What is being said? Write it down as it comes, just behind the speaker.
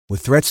With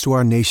threats to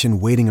our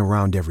nation waiting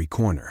around every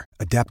corner,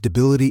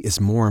 adaptability is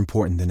more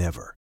important than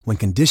ever. When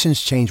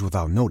conditions change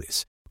without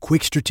notice,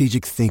 quick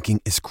strategic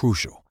thinking is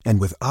crucial.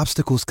 And with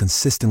obstacles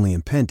consistently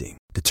impending,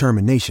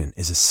 determination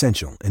is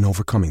essential in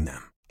overcoming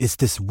them. It's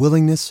this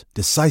willingness,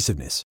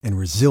 decisiveness, and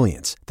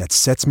resilience that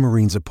sets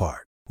Marines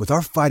apart. With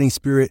our fighting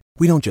spirit,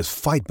 we don't just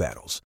fight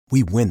battles,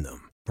 we win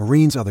them.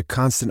 Marines are the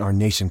constant our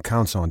nation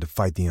counts on to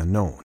fight the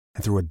unknown.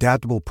 And through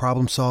adaptable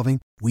problem solving,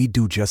 we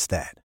do just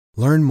that.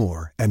 Learn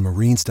more at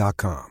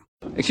marines.com.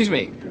 Excuse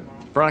me,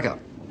 Veronica.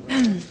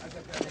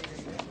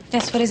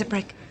 Yes, what is it,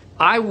 Brick?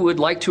 I would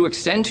like to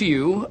extend to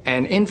you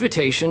an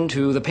invitation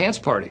to the pants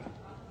party.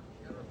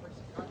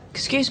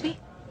 Excuse me?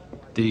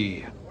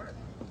 The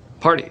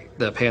party.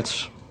 The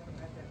pants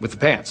with the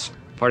pants.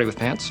 Party with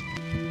pants.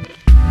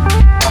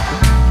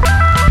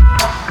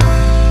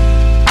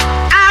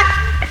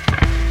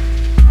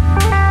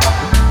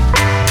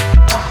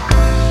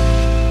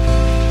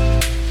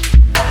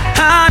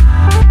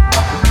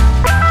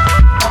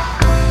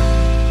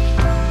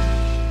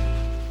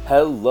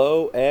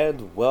 Hello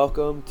and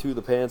welcome to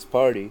the Pants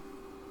Party.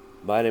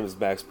 My name is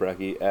Max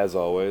Brecky, as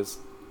always.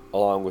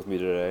 Along with me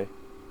today,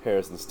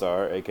 Harrison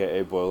Starr,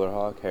 aka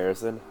Boilerhawk.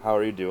 Harrison, how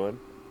are you doing?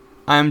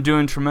 I'm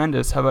doing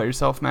tremendous. How about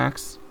yourself,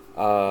 Max?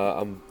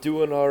 I'm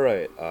doing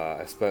alright.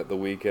 I spent the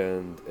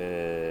weekend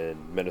in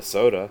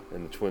Minnesota,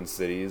 in the Twin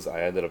Cities.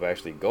 I ended up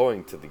actually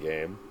going to the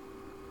game.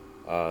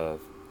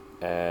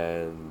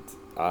 And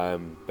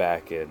I'm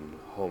back in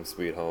home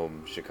sweet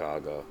home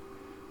Chicago,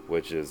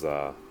 which is,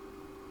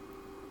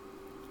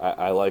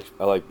 I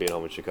like being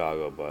home in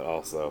Chicago, but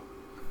also,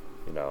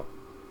 you know,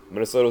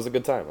 Minnesota was a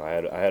good time. I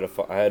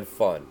had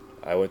fun.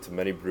 I went to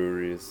many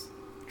breweries,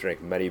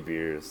 drank many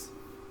beers.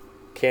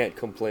 Can't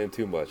complain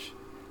too much.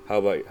 How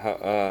about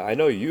I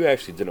know you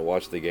actually didn't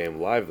watch the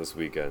game live this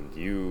weekend.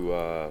 You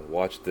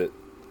watched it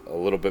a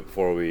little bit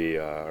before we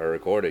are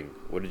recording.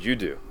 What did you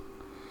do?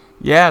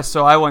 Yeah,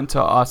 so I went to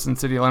Austin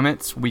City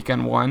Limits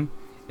weekend 1.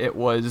 It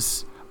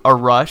was a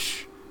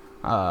rush.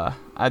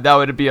 That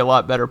would be a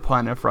lot better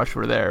pun if Rush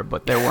were there,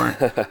 but they weren't.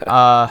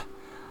 Paul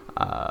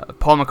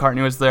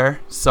McCartney was there,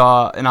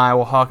 saw an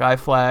Iowa Hawkeye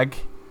flag,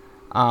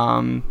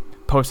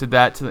 posted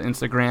that to the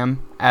Instagram,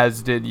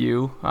 as did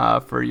you,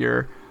 for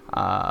your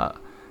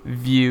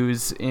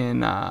views in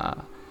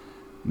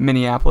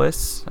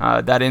Minneapolis.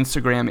 That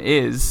Instagram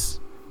is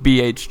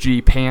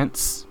BHG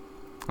Pants,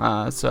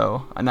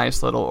 so a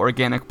nice little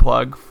organic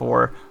plug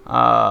for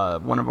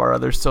one of our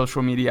other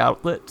social media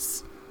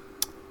outlets.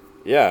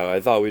 Yeah, I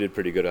thought we did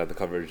pretty good on the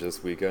coverage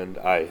this weekend.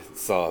 I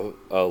saw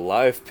a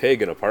live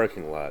pig in a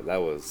parking lot.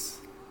 That was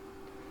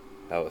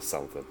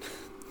something.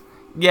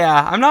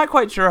 Yeah, I'm not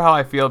quite sure how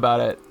I feel about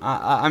it.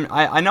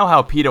 I know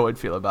how PETA would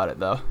feel about it,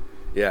 though.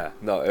 Yeah,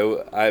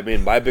 no, I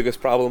mean, my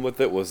biggest problem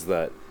with it was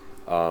that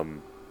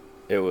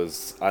it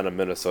was on a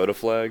Minnesota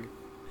flag,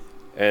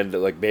 and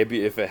like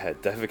maybe if it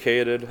had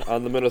defecated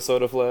on the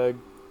Minnesota flag,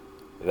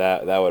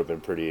 that would have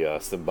been pretty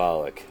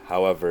symbolic.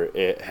 However,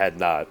 it had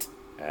not,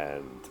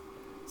 and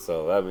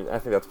so I mean, I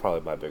think that's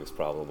probably my biggest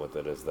problem with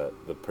it, is that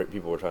the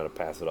people were trying to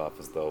pass it off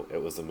as though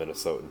it was a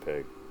Minnesotan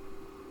pig.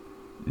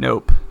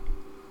 Nope.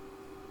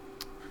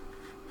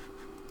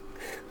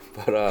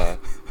 But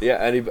yeah,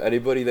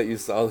 anybody that you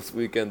saw this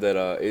weekend at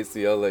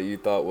ACL that you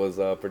thought was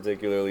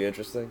particularly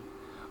interesting?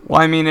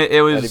 Well, I mean,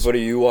 it was...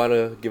 Anybody you want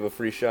to give a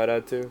free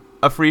shout-out to?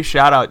 A free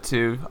shout-out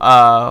to?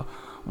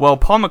 Well,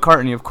 Paul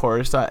McCartney, of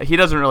course. He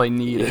doesn't really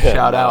need a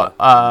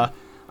shout-out.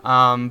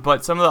 No.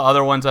 But some of the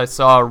other ones I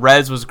saw,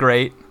 Rez was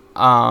great.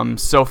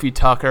 Sophie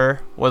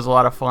Tucker was a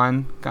lot of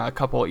fun. Got a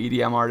couple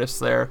EDM artists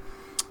there.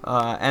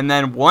 And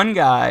then one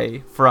guy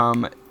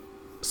from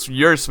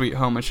your sweet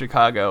home in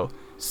Chicago,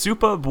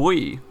 Supa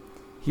Bui.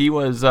 He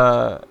was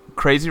a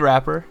crazy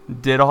rapper,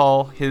 did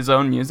all his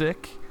own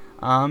music,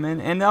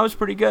 and that was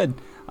pretty good.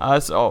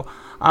 So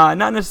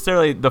not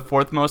necessarily the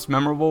fourth most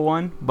memorable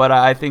one, but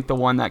I think the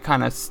one that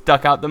kind of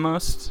stuck out the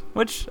most,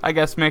 which I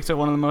guess makes it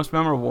one of the most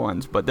memorable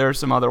ones. But there are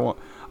some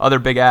other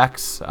big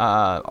acts,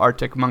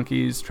 Arctic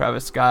Monkeys,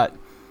 Travis Scott,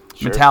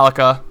 sure.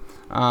 Metallica,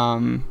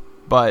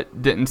 but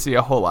didn't see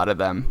a whole lot of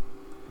them.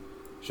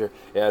 Sure.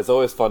 Yeah, it's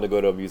always fun to go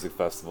to a music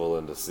festival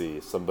and to see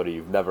somebody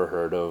you've never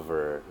heard of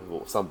or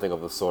something of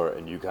the sort,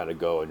 and you kind of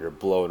go and you're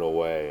blown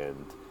away,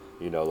 and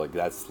you know, like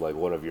that's like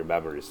one of your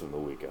memories from the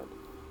weekend.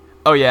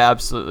 Oh yeah,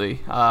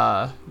 absolutely.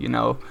 You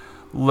know,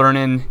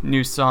 learning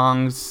new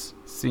songs,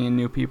 seeing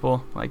new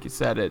people, like you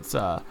said, it's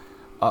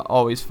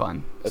always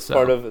fun. It's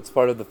part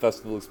of the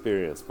festival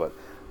experience. But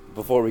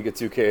before we get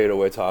too carried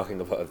away talking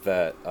about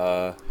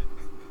that,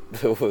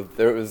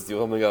 there was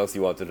something else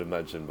you wanted to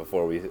mention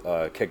before we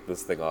kick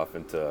this thing off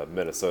into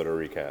Minnesota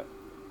recap.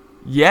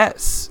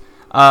 Yes.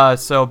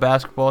 So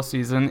basketball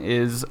season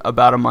is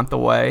about a month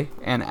away,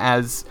 and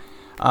as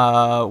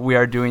we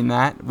are doing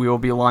that, we will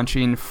be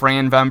launching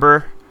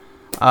Franvember.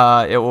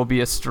 It will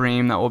be a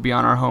stream that will be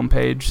on our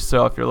homepage,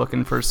 so if you're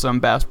looking for some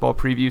basketball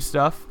preview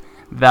stuff,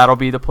 that'll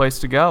be the place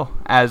to go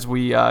as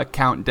we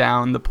count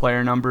down the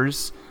player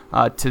numbers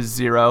to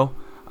 0,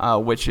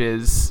 which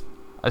is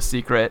a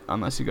secret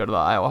unless you go to the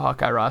Iowa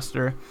Hawkeye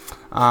roster.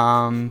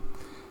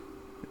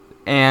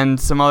 And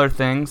some other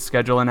things,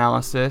 schedule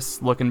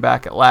analysis, looking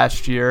back at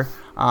last year.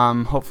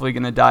 Hopefully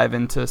going to dive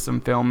into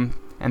some film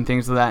and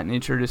things of that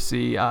nature to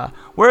see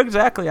where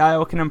exactly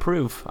Iowa can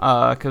improve.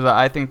 Because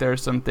I think there are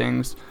some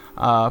things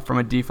from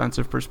a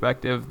defensive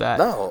perspective that...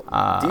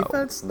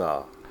 Defense?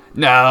 No.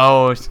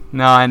 No,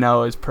 I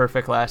know it was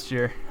perfect last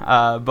year.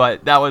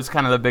 But that was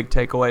kind of the big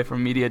takeaway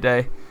from Media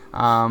Day.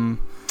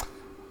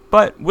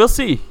 But we'll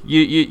see.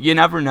 You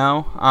never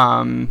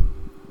know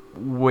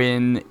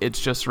when it's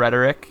just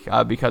rhetoric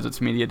because it's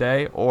Media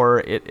Day,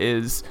 or it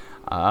is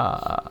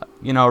a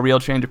real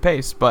change of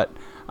pace. But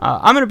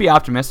I'm going to be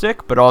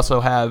optimistic, but also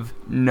have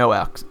no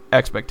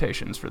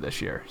expectations for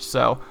this year.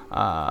 So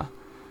I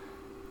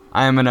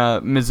am in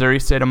a Missouri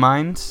state of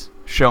mind.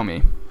 Show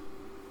me.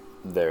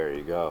 There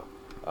you go.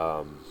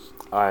 I,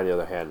 on the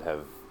other hand,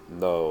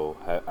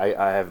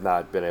 I have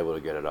not been able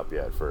to get it up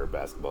yet for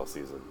basketball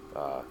season.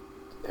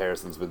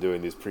 Harrison's been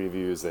doing these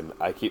previews, and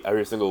I keep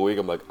every single week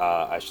I'm like,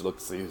 I should look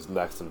to see who's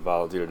next and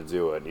volunteer to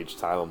do it. And each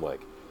time I'm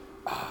like,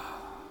 I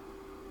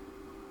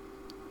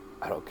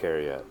don't care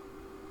yet.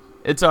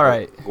 It's all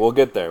right. We'll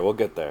get there.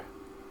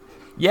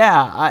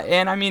 Yeah,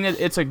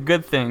 it's a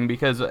good thing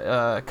because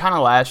kind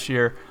of last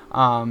year,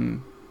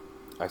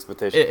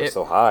 expectations were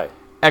so high.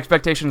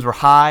 Expectations were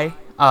high.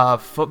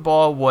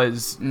 Football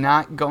was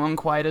not going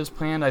quite as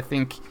planned. I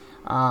think,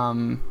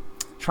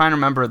 trying to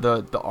remember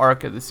the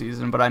arc of the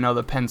season, but I know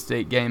the Penn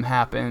State game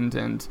happened,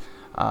 and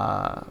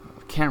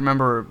can't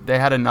remember. They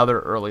had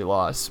another early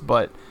loss,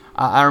 but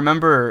I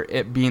remember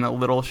it being a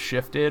little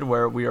shifted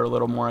where we were a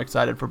little more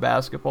excited for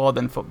basketball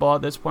than football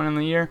at this point in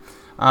the year.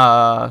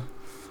 But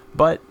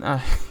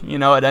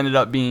it ended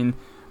up being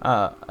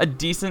a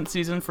decent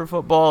season for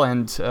football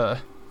and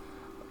a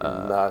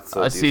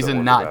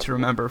season not to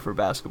remember for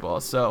basketball.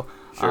 So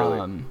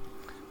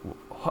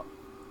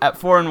at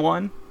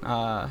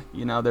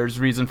 4-1, there's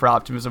reason for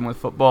optimism with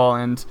football,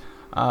 and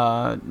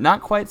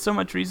not quite so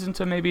much reason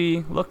to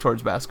maybe look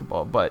towards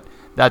basketball. But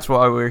that's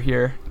why we're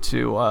here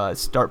to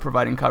start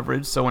providing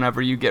coverage. So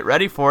whenever you get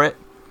ready for it,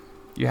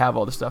 you have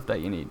all the stuff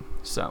that you need.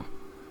 So,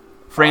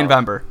 Fran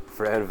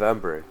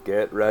Vember,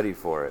 get ready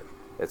for it.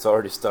 It's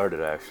already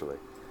started, actually.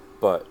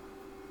 But,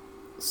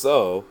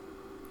 so,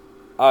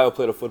 Iowa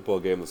played a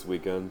football game this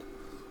weekend.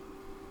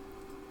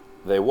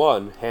 They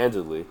won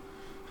handedly.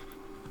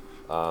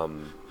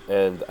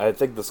 And I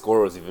think the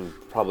score was even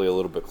probably a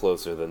little bit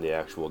closer than the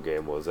actual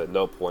game was. At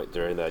no point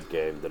during that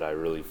game did I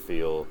really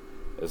feel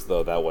as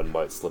though that one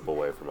might slip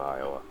away from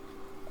Iowa.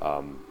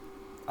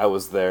 I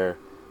was there.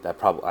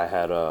 I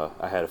had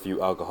a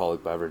few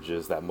alcoholic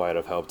beverages that might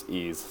have helped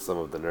ease some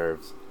of the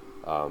nerves.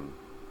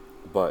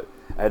 But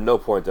at no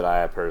point did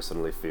I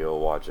personally feel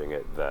watching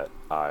it that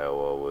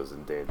Iowa was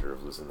in danger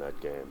of losing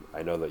that game.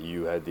 I know that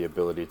you had the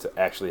ability to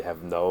actually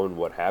have known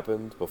what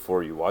happened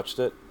before you watched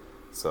it.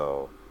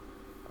 So,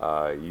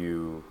 I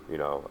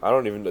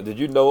don't even know. Did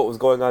you know what was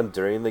going on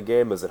during the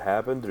game as it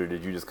happened, or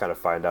did you just kind of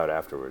find out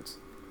afterwards?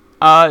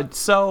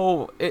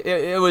 So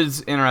it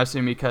was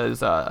interesting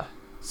because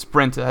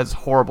Sprint has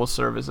horrible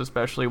service,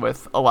 especially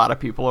with a lot of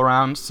people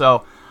around.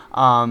 So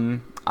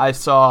I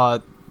saw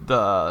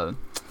the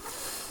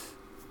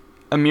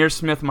Ihmir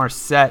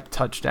Smith-Marsette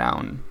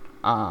touchdown,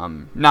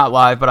 not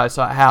live, but I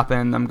saw it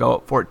happen, them go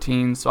up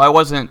 14. So I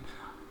wasn't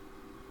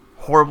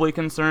horribly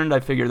concerned. I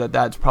figured that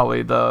that's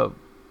probably the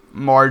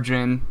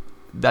margin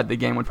that the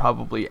game would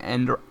probably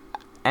end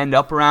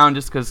up around,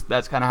 just because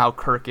that's kind of how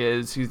Kirk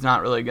is. He's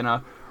not really going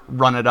to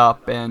run it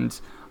up,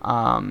 and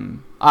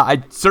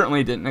I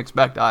certainly didn't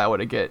expect Iowa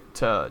to get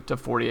to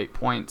 48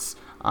 points.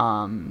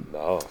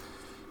 No.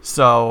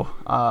 So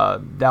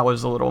that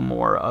was a little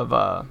more of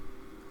a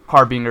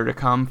harbinger to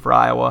come for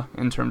Iowa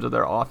in terms of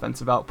their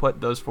offensive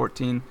output, those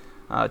 2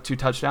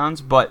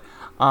 touchdowns. But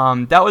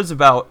that was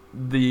about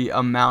the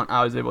amount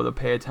I was able to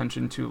pay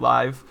attention to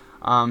live.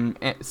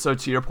 So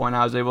to your point,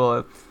 I was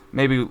able to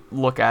maybe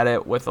look at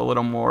it with a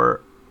little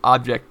more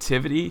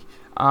objectivity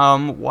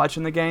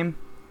watching the game.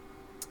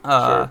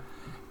 Sure.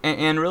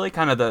 And really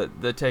kind of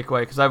the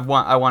takeaway, because I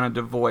wanted to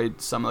avoid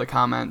some of the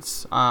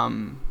comments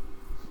on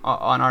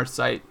our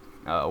site,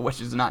 which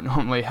is not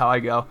normally how I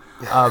go.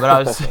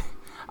 But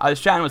I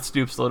was chatting with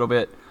Stoops a little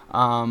bit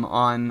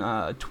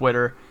on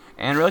Twitter,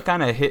 and really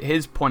kind of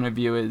his point of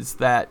view is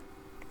that,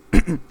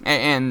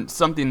 and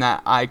something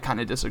that I kind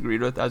of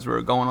disagreed with as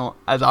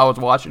I was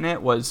watching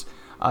it was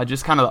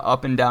just kind of the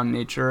up and down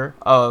nature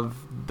of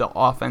the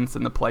offense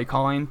and the play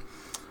calling.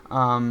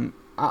 I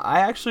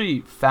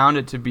actually found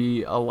it to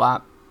be a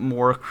lot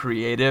more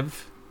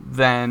creative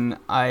than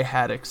I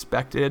had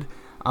expected,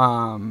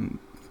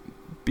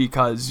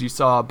 because you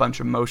saw a bunch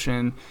of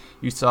motion,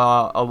 you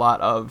saw a lot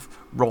of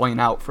rolling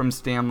out from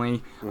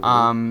Stanley.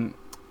 Mm-hmm.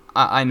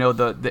 I know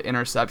the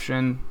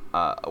interception,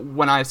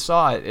 when I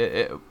saw it,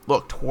 it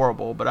looked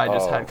horrible, but I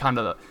just had kind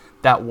of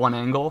that one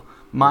angle.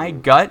 My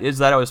gut is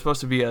that it was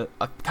supposed to be a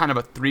kind of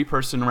a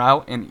 3-person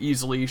route and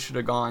easily should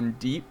have gone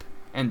deep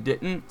and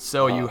didn't.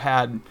 So you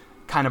had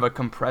kind of a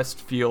compressed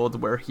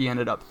field where he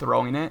ended up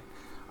throwing it.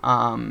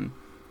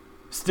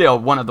 still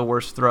one of the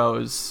worst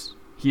throws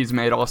he's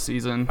made all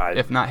season,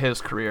 if not his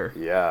career.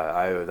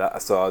 Yeah,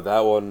 so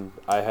that one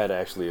I had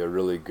actually a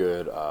really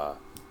good.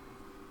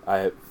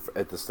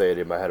 At the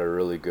stadium, I had a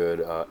really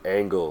good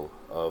angle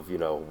of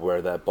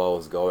where that ball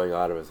was going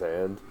out of his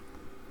hand,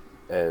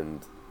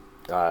 and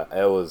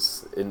it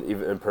was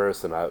even in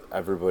person.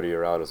 Everybody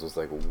around us was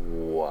like,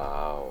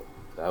 "Wow,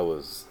 it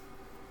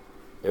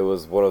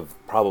was one of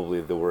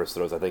probably the worst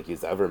throws I think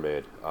he's ever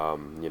made."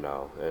 And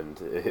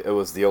it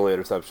was the only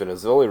interception.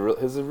 His only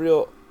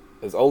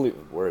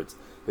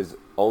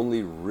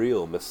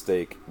real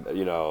mistake.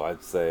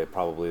 I'd say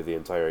probably the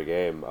entire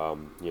game.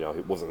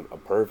 It wasn't a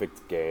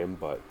perfect game,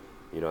 but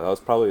that was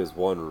probably his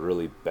one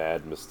really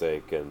bad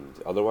mistake. And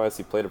otherwise,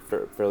 he played a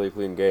fairly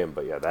clean game.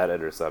 But yeah, that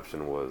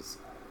interception was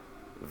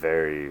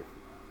very,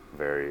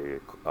 very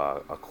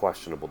a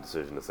questionable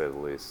decision to say the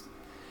least.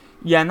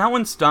 Yeah, and that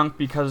one stunk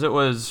because it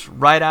was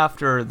right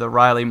after the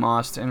Riley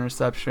Moss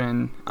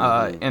interception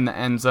in the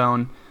end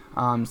zone.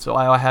 So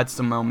Iowa had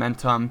some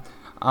momentum.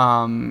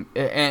 And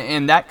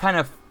that kind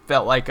of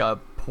felt like a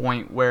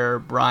point where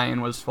Brian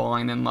was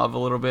falling in love a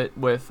little bit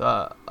with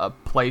a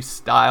play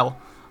style,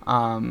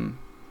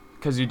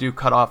 because you do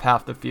cut off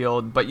half the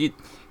field, but you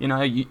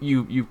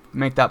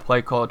make that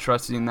play call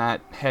trusting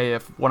that, hey,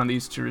 if one of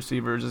these two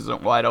receivers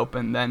isn't wide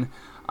open, then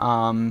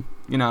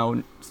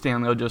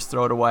Stanley will just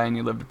throw it away and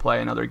you live to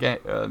play another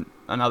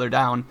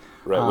down.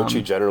 Right, which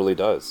he generally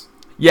does.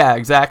 Yeah,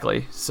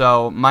 exactly.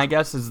 So my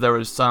guess is there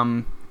was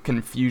some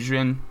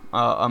confusion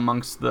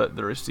amongst the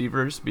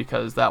receivers,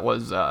 because that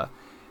was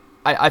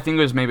I think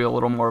it was maybe a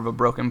little more of a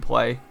broken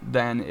play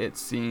than it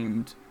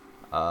seemed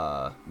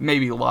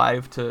maybe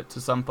live to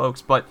some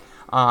folks, but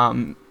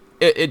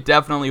it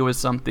definitely was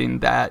something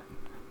that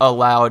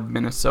allowed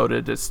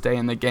Minnesota to stay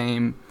in the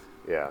game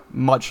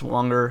much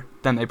longer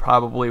than they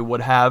probably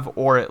would have,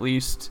 or at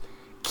least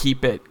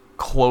keep it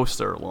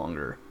closer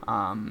longer,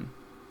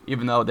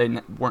 even though they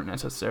weren't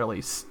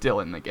necessarily still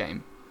in the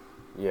game.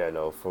 Yeah,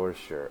 no, for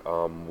sure.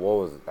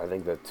 I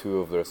think that two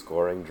of their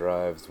scoring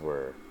drives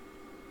were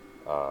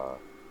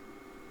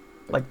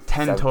like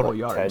 10 total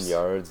yards. 10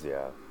 yards,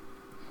 yeah.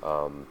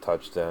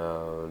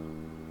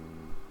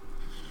 Touchdown.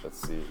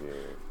 Let's see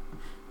here.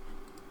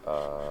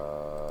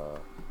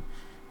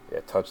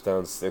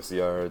 Touchdown 6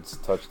 yards,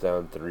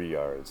 touchdown 3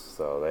 yards.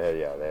 So they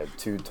had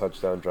two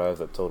touchdown drives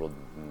that totaled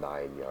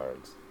 9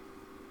 yards.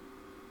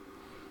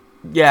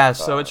 Yeah,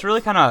 so it's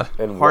really kind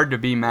of hard to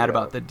be mad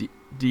about the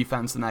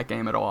defense in that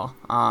game at all.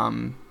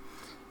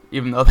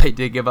 Even though they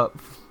did give up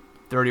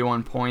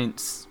 31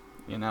 points,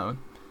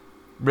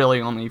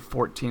 really only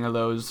 14 of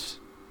those,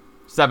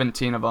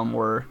 17 of them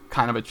were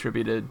kind of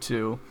attributed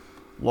to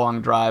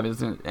long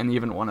drives, and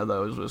even one of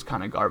those was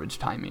kind of garbage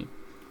timing.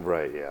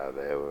 Right, yeah.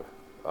 They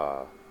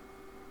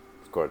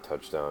scored a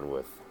touchdown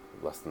with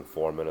less than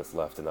 4 minutes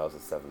left, and that was a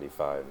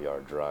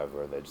 75-yard drive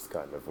where they just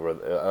kind of were.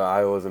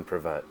 Iowa's in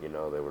prevent, they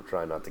were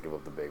trying not to give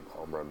up the big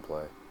home run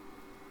play.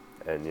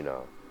 And,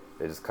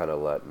 they just kind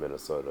of let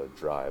Minnesota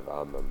drive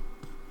on them,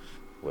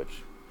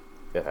 which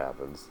it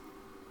happens.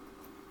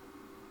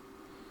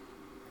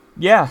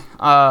 Yeah,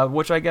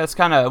 which I guess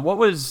kind of, what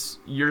was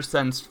your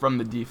sense from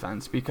the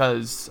defense?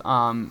 Because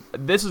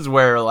this is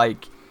where,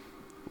 like,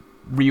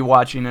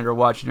 rewatching it or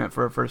watching it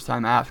for a first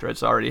time after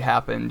it's already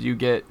happened, you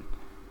get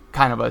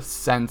kind of a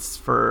sense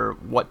for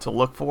what to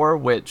look for,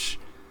 which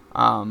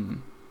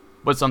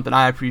was something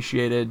I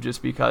appreciated,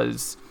 just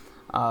because,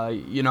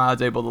 I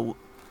was able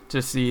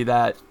to see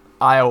that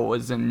Iowa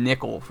was in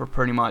nickel for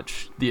pretty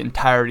much the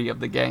entirety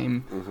of the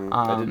game. Mm-hmm.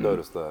 I did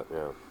notice that,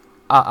 yeah.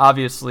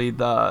 Obviously,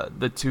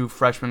 the two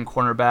freshman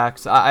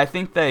cornerbacks, I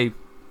think they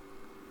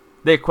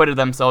acquitted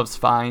themselves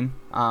fine.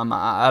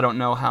 I don't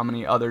know how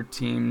many other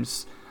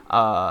teams,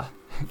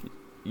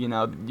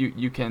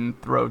 you can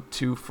throw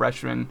two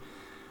freshman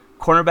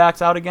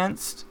cornerbacks out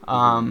against.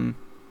 And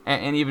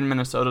even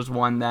Minnesota's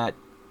one that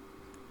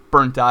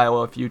burnt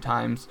Iowa a few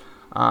times.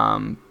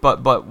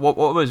 But what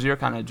was your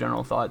kind of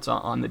general thoughts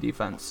on the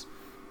defense?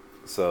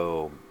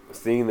 So,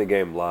 seeing the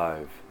game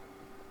live,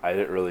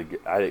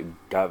 I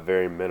got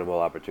very minimal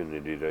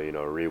opportunity to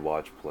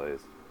rewatch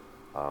plays.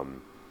 I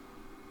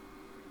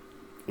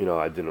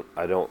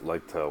don't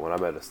like to, when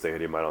I'm at a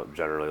stadium, I don't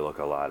generally look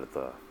a lot at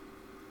the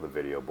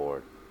video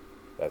board.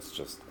 That's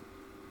just,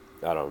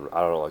 I don't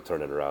like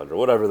turning it around, or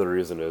whatever the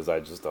reason is.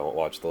 I just don't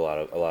watch a lot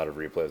of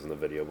replays on the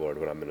video board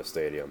when I'm in a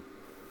stadium.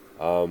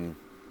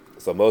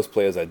 So most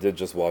plays I did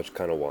just watch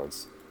kind of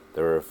once.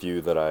 There were a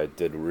few that I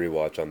did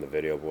rewatch on the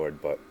video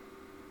board, but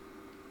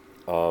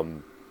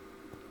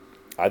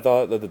I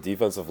thought that the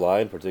defensive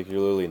line,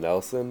 particularly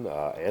Nelson,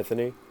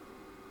 Anthony,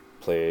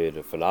 played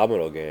a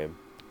phenomenal game.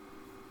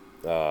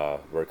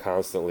 We're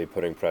constantly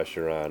putting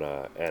pressure on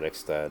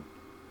Annexstad.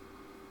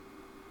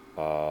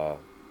 The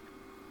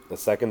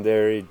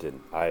secondary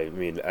didn't. I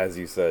mean, as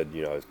you said,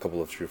 a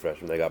couple of true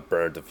freshmen, they got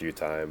burned a few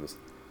times.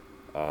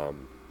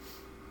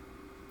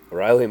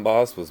 Riley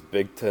Moss was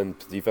Big Ten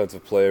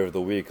Defensive Player of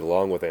the Week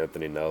along with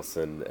Anthony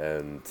Nelson,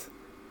 and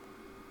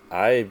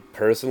I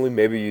personally,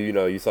 maybe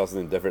you saw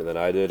something different than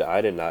I did.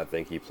 I did not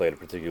think he played a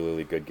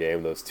particularly good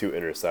game. Those 2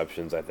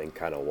 interceptions, I think,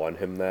 kind of won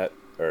him that,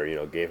 or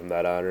gave him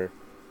that honor.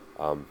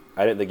 I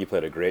didn't think he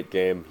played a great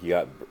game. He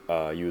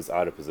was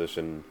out of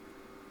position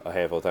a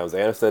handful of times.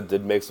 Anasted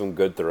did make some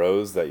good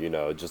throws that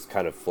just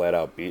kind of flat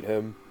out beat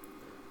him,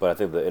 but I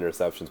think the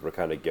interceptions were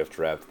kind of gift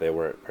wrapped. They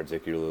weren't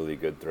particularly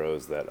good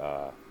throws that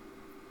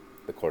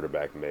the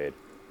quarterback made.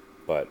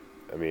 But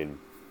I mean,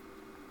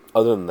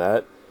 other than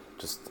that,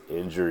 just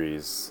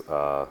injuries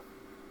are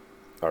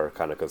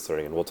kind of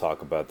concerning, and we'll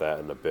talk about that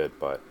in a bit.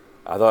 But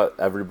I thought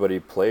everybody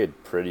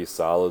played pretty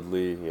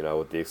solidly,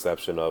 with the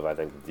exception of, I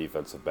think, the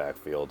defensive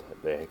backfield.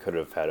 They could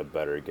have had a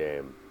better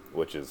game,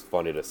 which is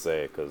funny to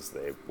say because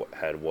they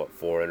had,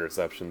 4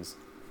 interceptions?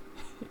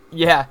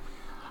 Yeah.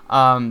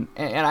 And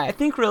I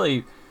think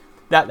really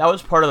that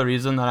was part of the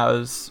reason that I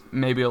was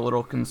maybe a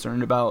little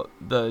concerned about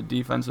the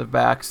defensive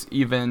backs,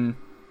 even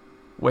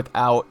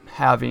without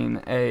having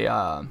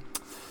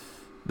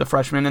the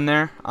freshman in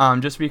there,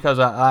 just because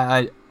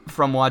I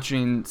from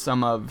watching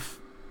some of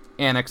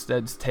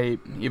Annexsted's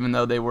tape, even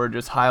though they were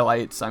just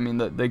highlights, I mean,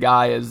 the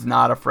guy is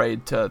not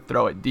afraid to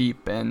throw it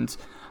deep, and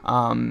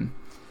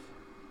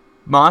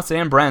Moss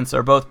and Brents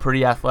are both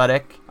pretty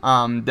athletic.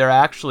 They're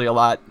actually a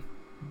lot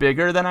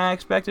bigger than I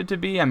expected to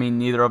be. I mean,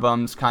 neither of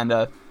them's kind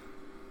of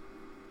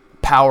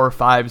power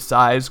 5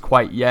 size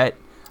quite yet.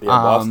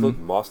 Yeah,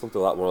 Moss looked a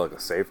lot more like a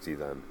safety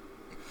than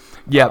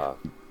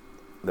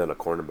a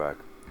cornerback.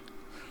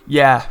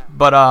 Yeah,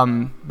 but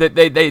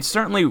they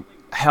certainly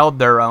held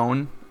their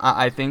own,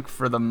 I think,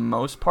 for the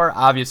most part.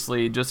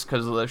 Obviously, just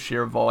because of the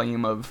sheer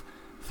volume of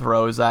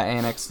throws that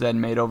Annexsted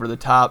made over the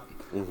top,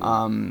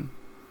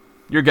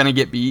 you're going to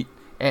get beat.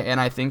 And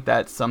I think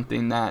that's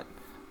something that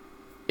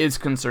is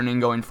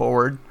concerning going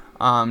forward.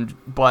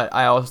 But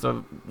I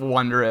also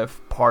wonder if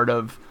part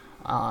of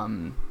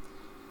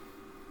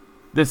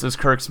this is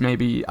Kirk's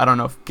maybe, I don't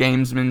know if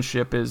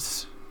gamesmanship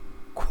is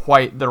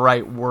quite the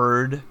right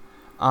word,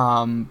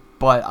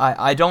 but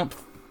I don't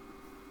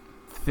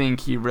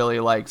think he really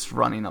likes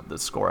running up the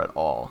score at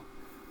all.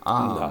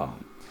 No.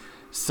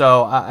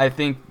 So I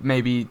think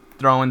maybe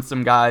throwing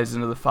some guys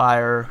into the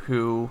fire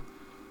who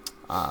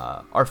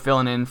are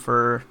filling in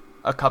for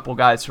a couple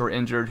guys who are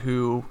injured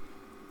who,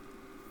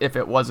 if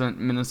it wasn't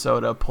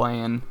Minnesota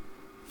playing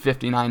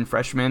 59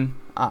 freshmen,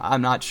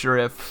 I'm not sure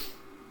if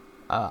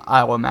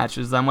Iowa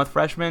matches them with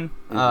freshmen.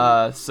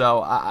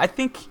 So I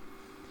think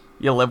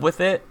you live with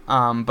it,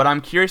 but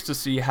I'm curious to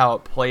see how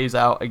it plays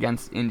out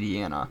against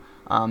Indiana.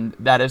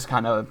 That is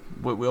kind of,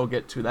 we'll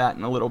get to that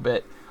in a little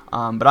bit,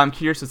 but I'm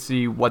curious to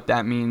see what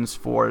that means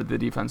for the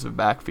defensive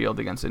backfield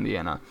against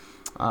Indiana.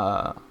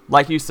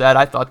 Like you said,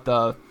 I thought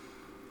the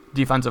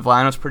defensive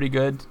line was pretty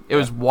good. It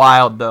was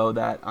wild, though,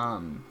 that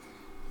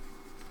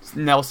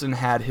Nelson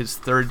had his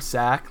 3rd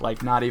sack,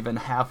 like not even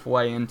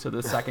halfway into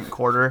the second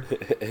quarter.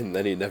 And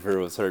then he never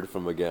was heard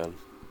from again.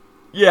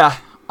 Yeah,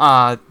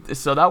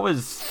 so that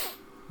was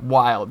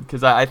wild,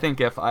 because I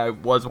think if I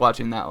was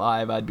watching that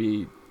live, I'd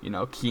be,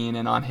 keying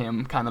in on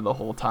him kind of the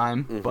whole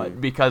time. But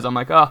because I'm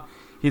like, oh,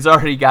 he's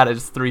already got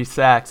his 3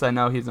 sacks, I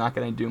know he's not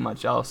going to do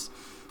much else.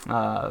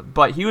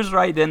 But he was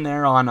right in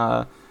there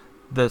on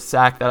the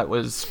sack that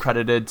was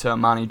credited to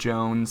Amani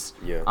Jones.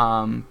 Yeah.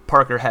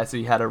 Parker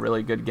Hesse had a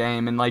really good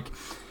game, and like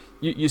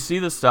you see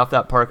the stuff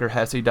that Parker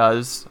Hesse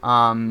does.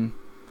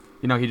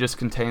 He just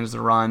contains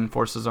the run,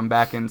 forces them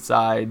back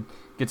inside,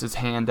 gets his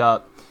hand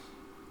up.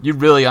 You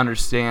really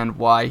understand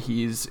why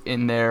he's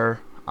in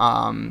there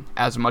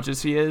as much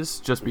as he is,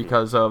 just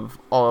because of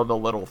all of the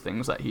little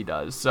things that he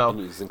does. So and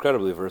he's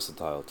incredibly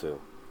versatile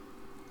too.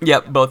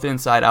 Yep, both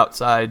inside,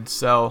 outside.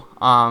 So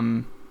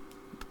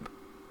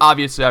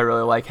obviously I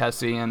really like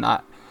Hesse, and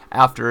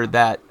after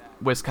that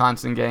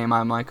Wisconsin game,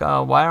 I'm like,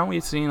 oh, why aren't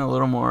we seeing a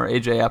little more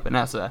AJ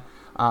Epinesa?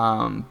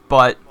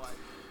 But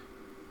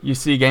you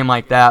see a game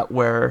like that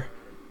where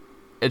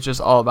it's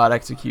just all about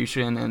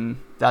execution, and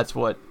that's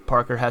what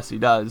Parker Hesse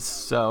does.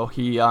 So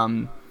he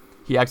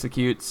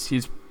executes.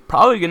 He's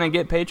probably going to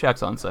get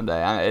paychecks on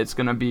Sunday. It's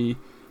going to be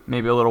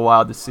maybe a little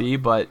wild to see,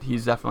 but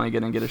he's definitely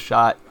going to get a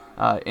shot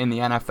in the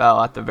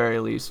NFL at the very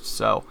least.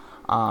 So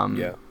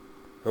yeah,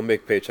 he'll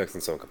make paychecks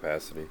in some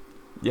capacity.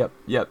 Yep.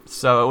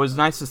 So it was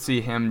nice to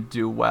see him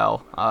do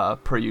well,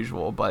 per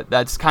usual. But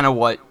that's kind of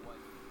what,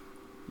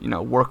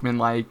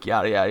 workman-like,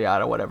 yada, yada,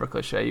 yada, whatever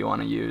cliche you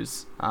want to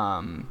use.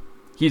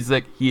 He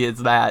is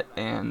that,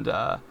 and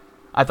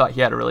I thought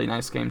he had a really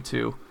nice game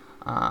too.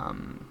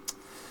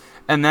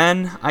 And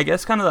then I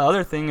guess kind of the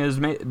other thing is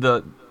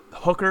the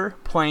hooker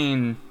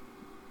playing,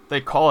 they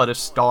call it a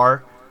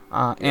star,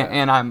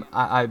 and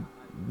I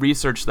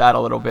researched that a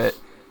little bit.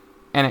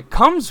 And it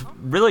comes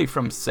really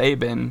from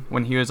Saban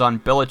when he was on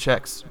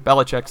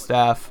Belichick's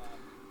staff,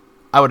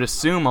 I would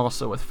assume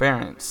also with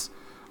Ferentz.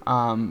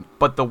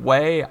 But the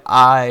way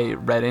I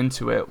read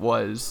into it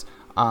was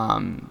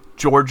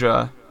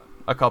Georgia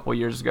a couple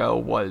years ago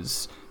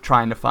was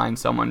trying to find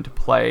someone to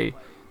play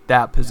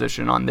that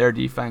position on their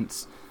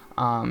defense.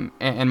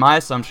 And my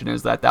assumption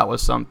is that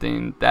was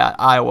something that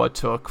Iowa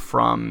took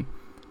from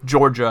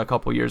Georgia a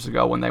couple years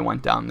ago when they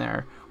went down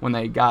there, when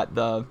they got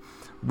the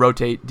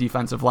rotate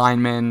defensive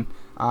linemen,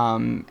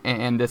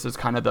 and this is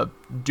kind of the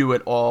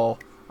do-it-all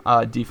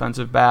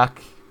defensive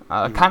back,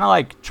 kind of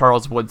like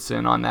Charles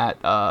Woodson on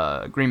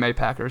that Green Bay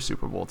Packers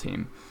Super Bowl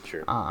team.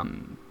 Sure.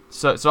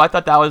 So I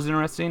thought that was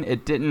interesting.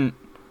 It didn't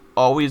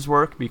always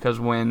work because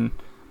when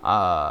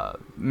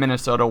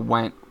Minnesota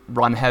went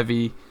run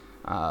heavy,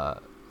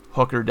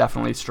 Hooker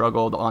definitely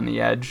struggled on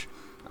the edge.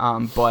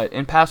 But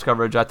in pass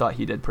coverage, I thought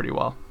he did pretty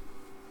well.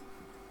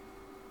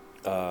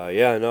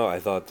 I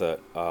thought that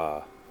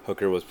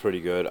Hooker was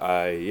pretty good.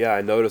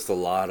 I noticed a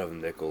lot of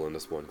nickel in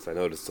this one because I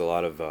noticed a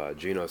lot of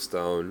Geno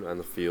Stone on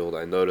the field.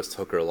 I noticed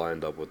Hooker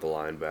lined up with the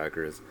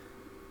linebackers.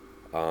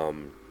 I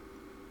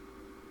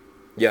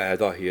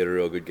thought he had a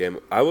real good game.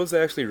 I was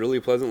actually really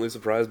pleasantly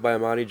surprised by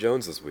Amani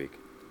Jones this week.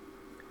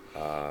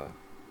 After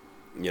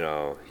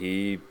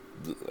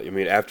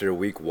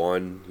week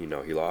one,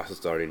 he lost his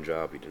starting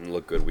job. He didn't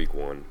look good week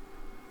one.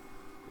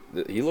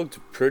 He looked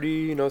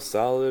pretty,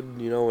 solid,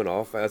 in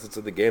all facets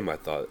of the game, I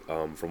thought,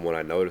 from when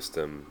I noticed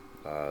him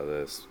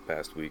this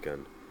past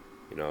weekend.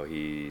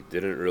 He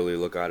didn't really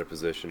look out of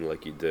position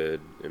like he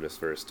did in his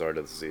first start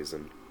of the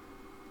season.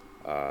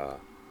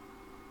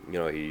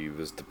 He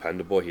was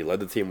dependable. He led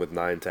the team with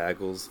 9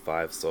 tackles,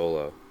 5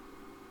 solo.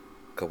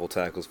 A couple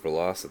tackles for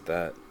loss at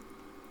that.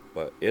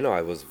 But,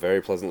 I was very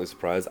pleasantly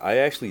surprised. I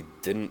actually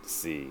didn't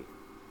see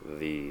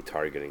the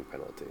targeting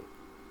penalty.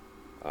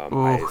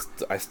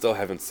 I still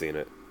haven't seen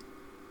it.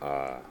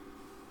 I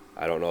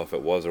don't know if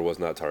it was or was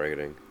not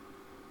targeting.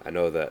 I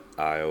know that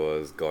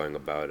Iowa's going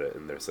about it,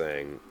 and they're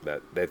saying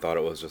that they thought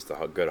it was just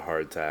a good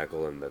hard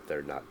tackle and that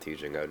they're not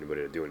teaching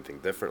anybody to do anything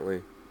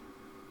differently.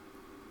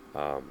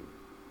 I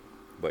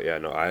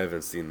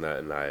haven't seen that,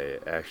 and I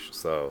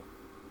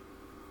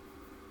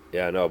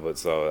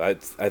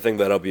think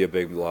that'll be a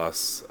big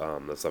loss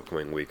this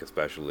upcoming week,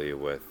 especially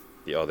with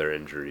the other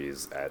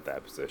injuries at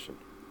that position.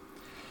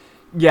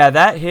 Yeah,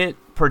 that hit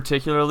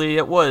particularly,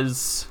 it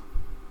was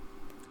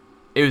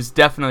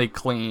definitely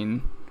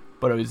clean,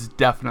 but it was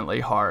definitely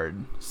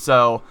hard.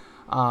 So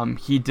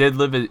he did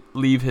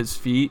leave his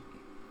feet,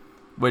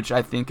 which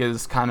I think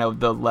is kind of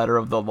the letter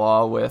of the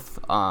law with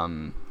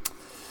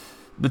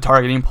the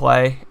targeting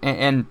play.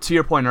 And to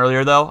your point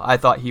earlier, though, I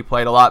thought he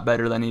played a lot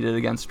better than he did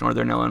against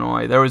Northern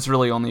Illinois. There was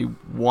really only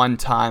one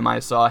time I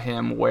saw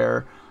him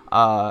where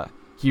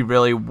he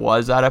really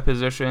was out of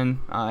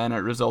position, and it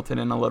resulted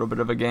in a little bit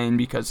of a gain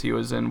because he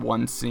was in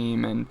one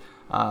seam and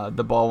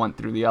the ball went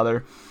through the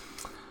other.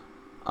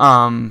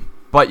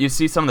 But you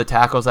see some of the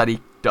tackles that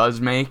he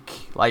does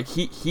make, like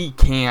he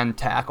can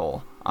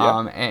tackle.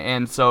 Yeah.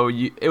 And so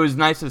it was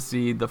nice to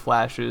see the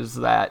flashes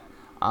that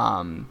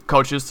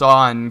coaches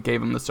saw and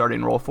gave him the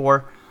starting role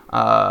for.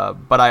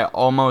 But I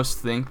almost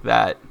think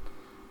that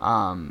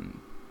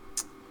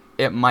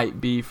it might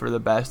be for the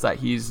best that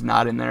he's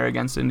not in there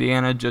against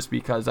Indiana, just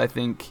because I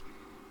think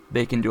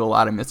they can do a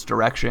lot of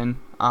misdirection.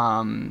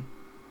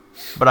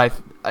 But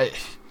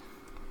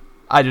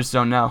I just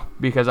don't know,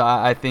 because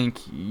I think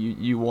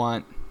you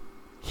want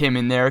him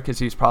in there because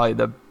he's probably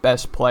the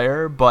best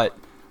player, but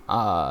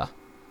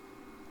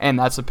and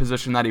that's a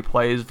position that he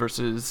plays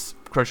versus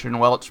Christian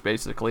Welch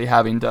basically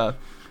having to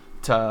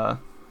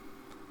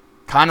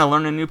kind of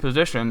learn a new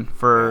position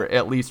for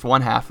at least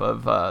one half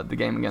of the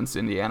game against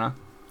Indiana.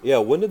 Yeah,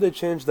 when did they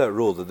change that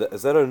rule?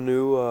 Is that a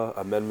new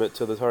amendment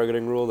to the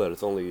targeting rule that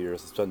it's only you're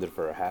suspended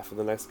for a half of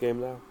the next game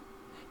now?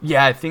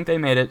 Yeah, I think they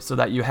made it so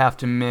that you have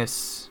to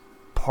miss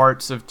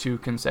parts of 2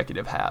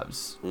 consecutive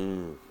halves.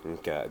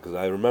 Okay, because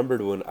I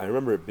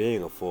remember it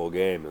being a full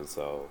game, and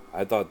so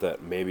I thought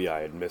that maybe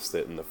I had missed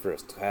it in the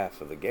first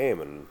half of the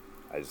game, and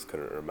I just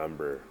couldn't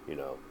remember,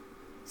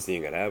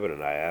 seeing it happen.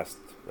 And I asked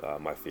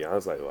my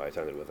fiance, who I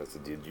attended with, I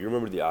said, "Do you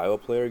remember the Iowa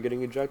player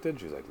getting ejected?"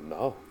 She's like,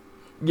 "No."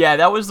 Yeah,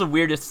 that was the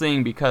weirdest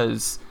thing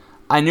because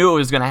I knew it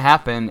was going to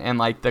happen, and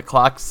like the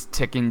clock's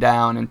ticking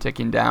down and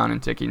ticking down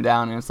and ticking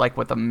down, and it's like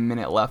with a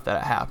minute left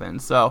that it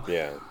happened. So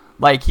yeah.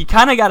 Like, he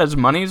kind of got his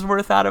money's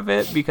worth out of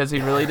it because he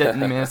really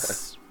didn't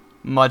miss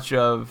much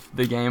of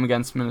the game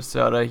against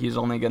Minnesota. He's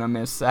only going to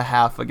miss a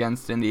half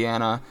against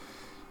Indiana.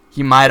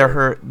 He might have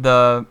hurt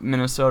the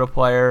Minnesota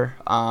player,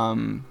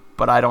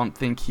 but I don't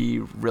think he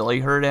really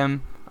hurt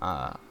him,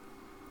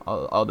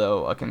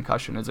 although a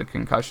concussion is a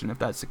concussion if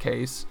that's the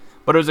case.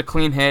 But it was a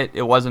clean hit.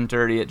 It wasn't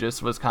dirty. It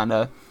just was kind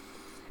of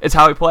 – it's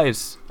how he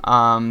plays.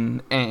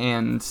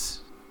 And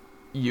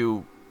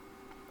you,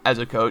 as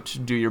a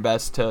coach, do your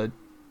best to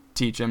 –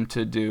 teach him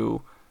to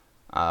do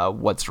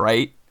what's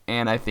right,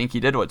 and I think he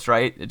did what's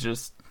right. It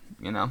just,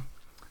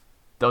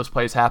 those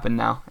plays happen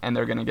now, and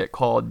they're going to get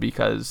called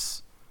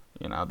because,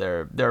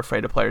 they're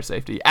afraid of player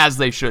safety, as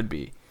they should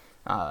be.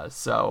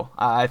 So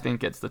I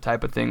think it's the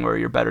type of thing where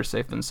you're better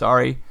safe than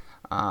sorry,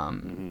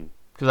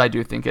 because I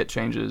do think it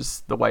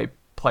changes the way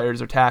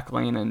players are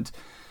tackling and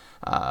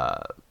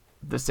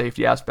the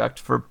safety aspect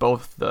for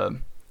both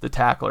the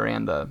tackler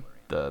and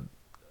the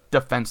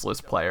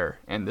defenseless player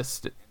in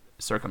this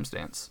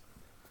circumstance.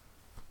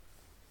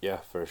 Yeah,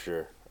 for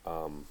sure.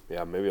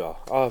 Yeah, maybe I'll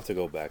have to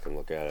go back and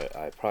look at it.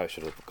 I probably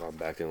should have gone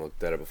back and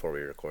looked at it before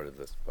we recorded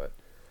this, but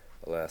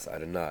alas, I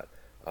did not.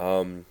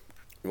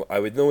 I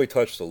would know we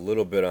touched a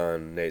little bit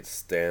on Nate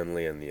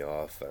Stanley and the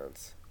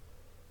offense,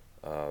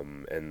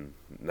 and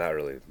not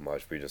really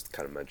much. We just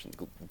kind of mentioned,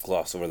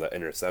 glossed over that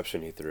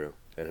interception he threw,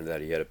 and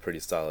that he had a pretty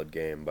solid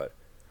game. But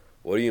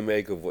what do you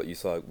make of what you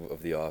saw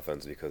of the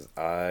offense? Because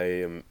I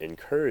am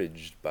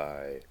encouraged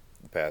by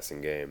the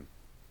passing game.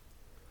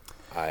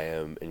 I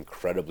am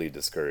incredibly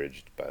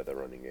discouraged by the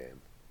running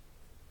game.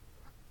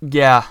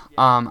 Yeah,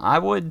 I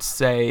would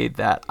say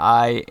that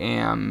I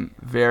am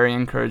very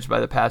encouraged by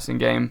the passing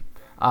game.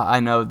 I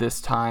know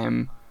this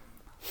time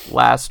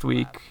last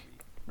week,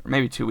 or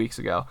maybe 2 weeks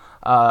ago,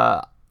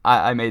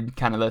 I made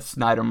kind of the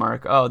Snyder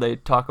mark. Oh, they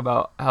talk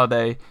about how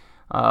they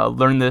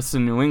learned this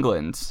in New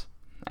England,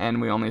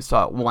 and we only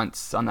saw it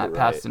once on that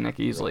pass to Nick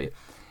Easley. Right.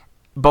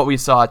 But we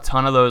saw a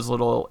ton of those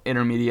little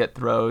intermediate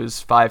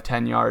throws,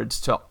 5-10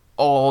 yards to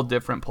all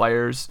different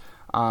players.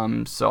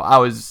 So I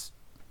was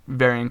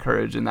very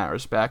encouraged in that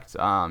respect.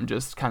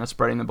 Just kind of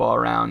spreading the ball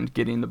around,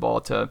 getting the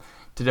ball to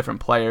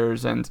different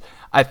players. And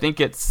I think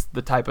it's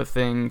the type of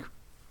thing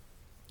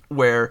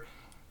where,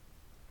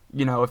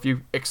 if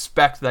you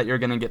expect that you're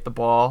going to get the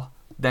ball,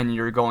 then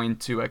you're going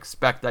to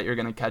expect that you're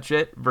going to catch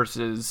it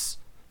versus,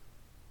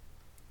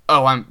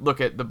 look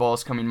at the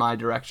ball's coming my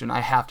direction, I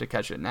have to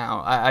catch it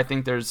now. I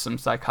think there's some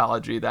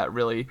psychology that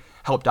really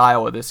helped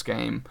Iowa this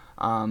game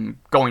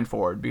going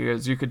forward,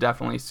 because you could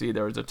definitely see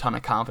there was a ton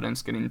of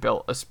confidence getting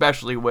built,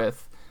 especially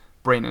with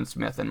Brandon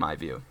Smith, in my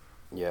view.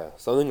 Yeah,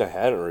 something I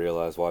hadn't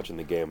realized watching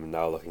the game, and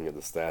now looking at the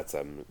stats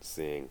I'm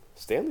seeing,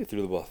 Stanley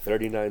threw the ball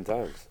 39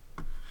 times.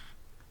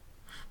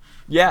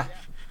 Yeah.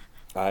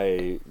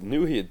 I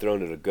knew he had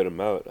thrown it a good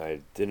amount.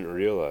 I didn't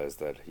realize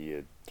that he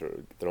had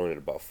thrown it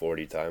about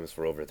 40 times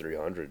for over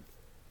 300.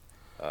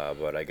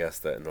 But I guess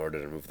that in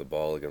order to move the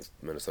ball against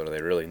Minnesota,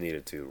 they really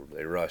needed to.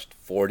 They rushed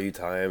 40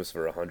 times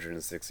for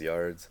 106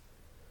 yards.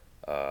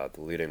 The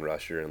leading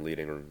rusher and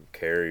leading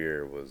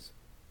carrier was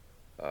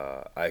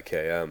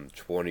IKM,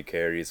 20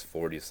 carries,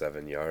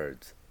 47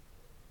 yards,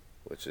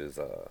 which is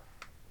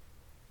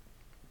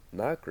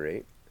not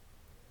great.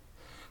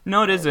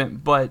 No, it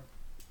isn't, but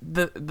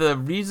the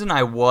reason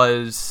I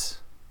was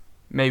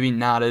maybe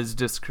not as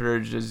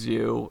discouraged as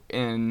you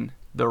in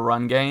the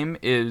run game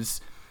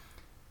is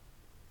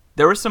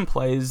there were some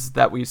plays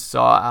that we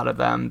saw out of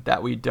them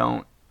that we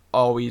don't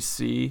always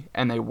see,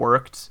 and they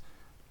worked.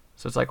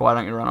 So it's like, why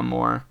don't you run them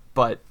more?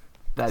 But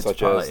that's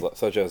such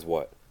as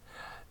what?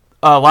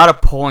 A lot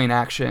of pulling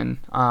action.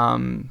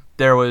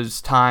 There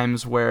was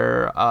times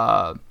where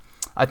I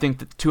think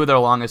the two of their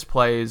longest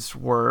plays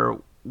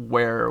were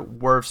where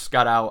Wirfs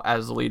got out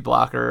as the lead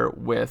blocker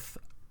with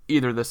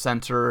either the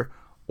center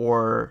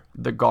or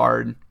the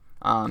guard.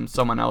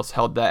 Someone else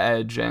held the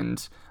edge,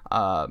 and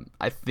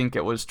I think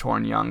it was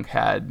Torn Young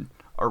had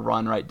a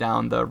run right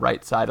down the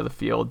right side of the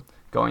field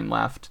going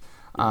left.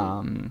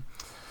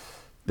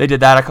 They did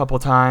that a couple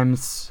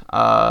times.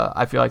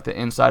 I feel like the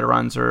inside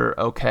runs are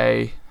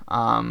okay.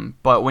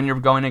 But when you're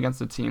going against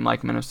a team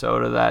like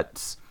Minnesota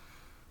that's,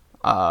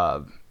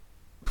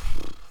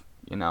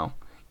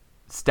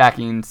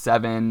 stacking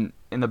 7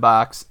 in the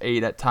box,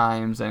 8 at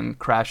times, and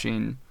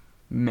crashing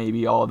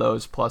maybe all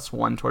those plus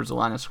 1 towards the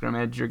line of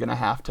scrimmage, you're going to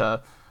have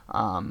to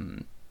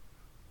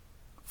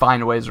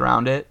find ways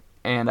around it.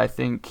 And I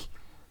think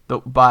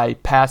by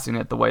passing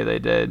it the way they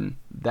did,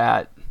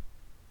 that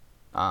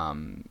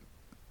kind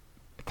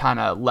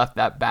of left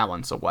that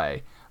balance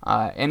away.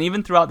 And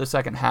even throughout the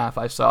second half,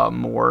 I saw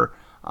more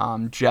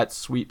jet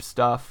sweep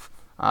stuff,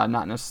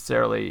 not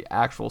necessarily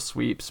actual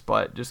sweeps,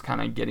 but just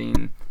kind of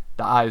getting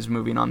the eyes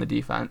moving on the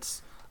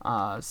defense.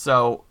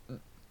 So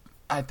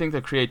I think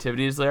the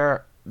creativity is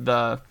there.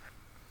 The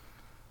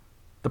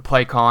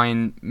play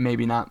calling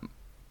maybe not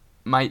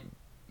might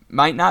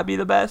not be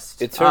the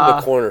best. It turned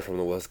the corner from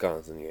the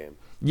Wisconsin game.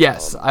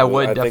 Yes, I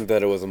would. I think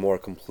that it was a more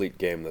complete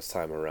game this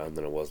time around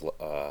than it was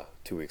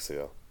 2 weeks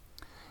ago.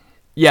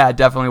 Yeah, it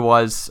definitely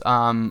was.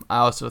 I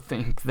also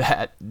think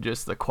that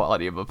just the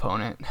quality of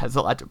opponent has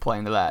a lot to play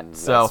into that.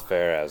 That's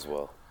fair as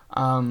well.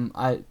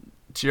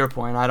 To your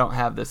point, I don't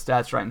have the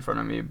stats right in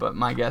front of me, but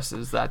my guess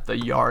is that the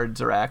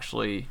yards are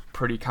actually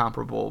pretty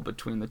comparable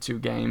between the two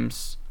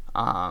games.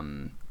 Let's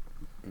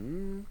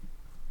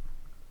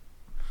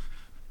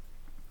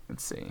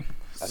see.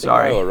 I think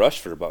Iowa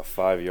rushed for about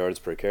 5 yards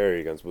per carry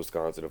against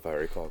Wisconsin, if I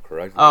recall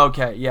correctly. Oh,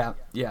 okay, yeah.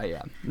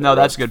 No,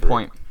 that's a good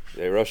point.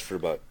 They rushed for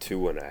about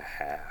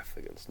 2.5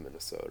 against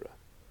Minnesota.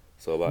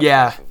 So about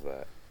half of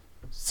that.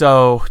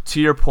 So, to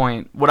your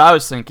point, what I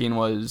was thinking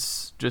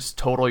was just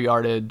total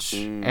yardage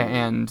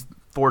and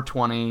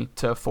 420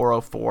 to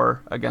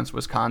 404 against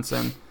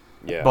Wisconsin.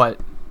 Yeah.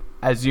 But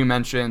as you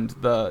mentioned,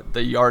 the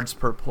yards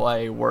per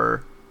play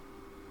were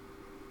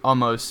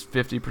almost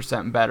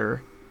 50%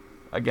 better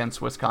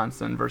against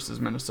Wisconsin versus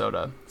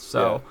Minnesota.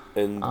 So,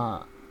 yeah. And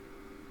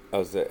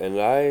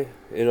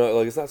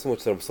it's not so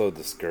much that I'm so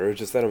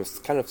discouraged, it's that I'm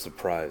kind of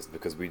surprised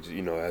because we,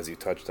 as you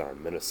touched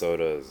on,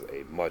 Minnesota is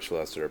a much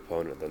lesser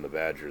opponent than the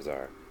Badgers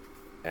are.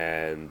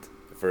 And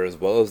for as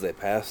well as they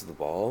passed the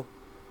ball,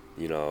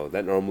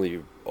 that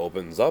normally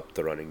opens up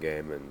the running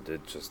game, and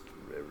it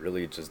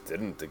really just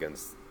didn't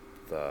against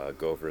the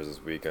Gophers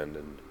this weekend.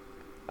 And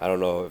I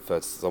don't know if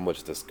that's so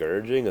much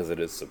discouraging as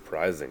it is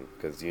surprising,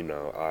 because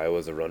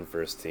Iowa's a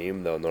run-first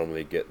team. They'll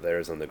normally get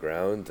theirs on the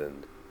ground,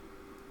 and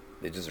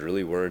they just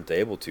really weren't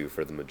able to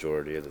for the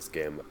majority of this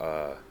game.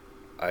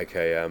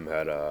 IKM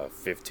had a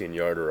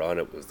 15-yarder run.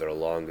 It was their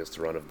longest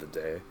run of the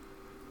day.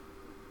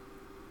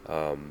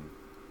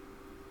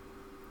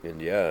 And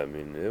yeah, I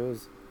mean,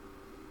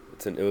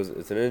 it's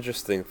an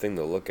interesting thing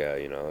to look at.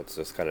 It's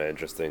just kind of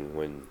interesting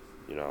when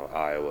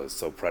Iowa's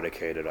so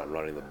predicated on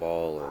running the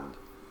ball, and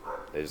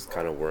they just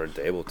kind of weren't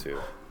able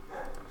to.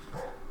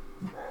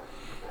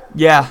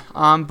 Yeah,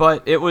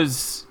 but it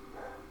was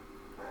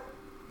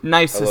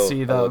nice to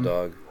see them.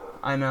 Hello, dog.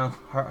 I know.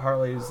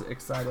 Harley's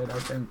excited. I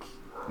think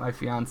my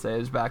fiance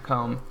is back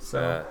home,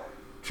 so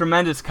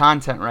tremendous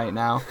content right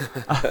now.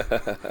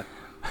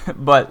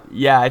 But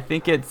yeah, I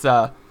think it's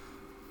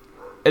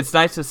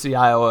nice to see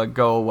Iowa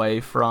go away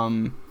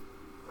from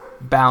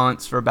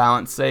balance for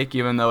balance sake,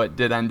 even though it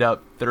did end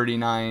up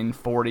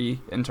 39-40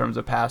 in terms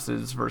of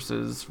passes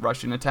versus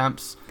rushing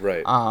attempts.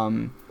 Right.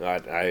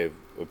 I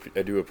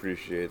do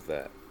appreciate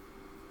that.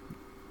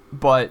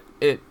 But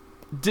it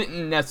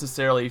didn't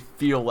necessarily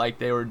feel like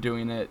they were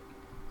doing it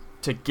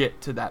to get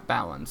to that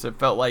balance. It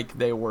felt like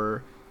they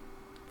were,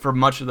 for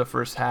much of the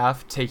first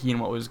half, taking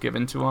what was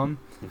given to them.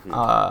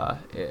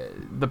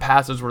 Mm-hmm. The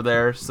passes were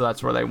there, so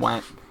that's where they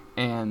went.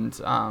 And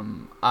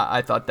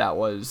I thought that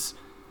was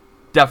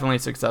definitely a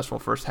successful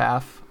first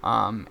half.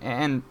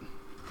 And,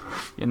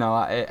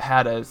 it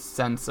had a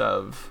sense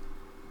of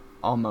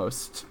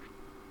almost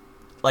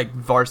like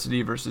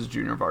varsity versus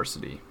junior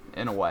varsity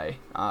in a way.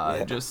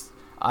 Just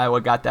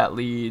Iowa got that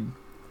lead,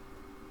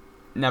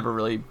 never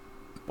really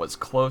was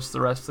close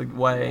the rest of the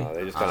way. No,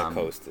 they just kind of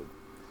coasted.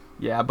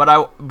 Yeah, but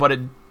I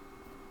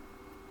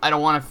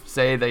don't want to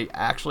say they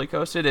actually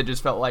coasted. It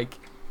just felt like,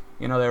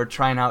 they were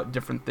trying out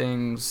different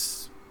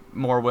things,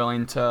 more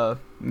willing to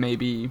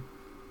maybe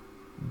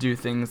do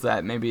things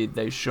that maybe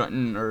they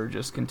shouldn't, or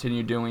just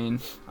continue doing.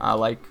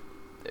 Like,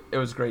 it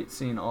was great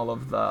seeing all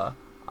of the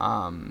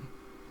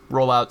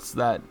rollouts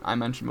that I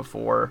mentioned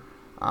before.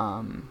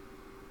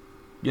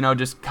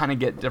 Just kind of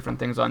get different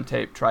things on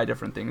tape, try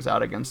different things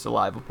out against a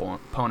live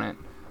opponent.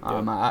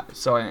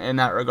 So in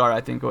that regard, I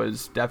think it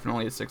was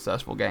definitely a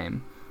successful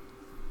game.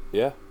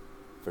 Yeah,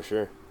 for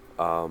sure.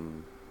 I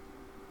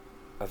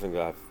think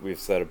we've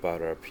said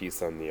about our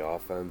piece on the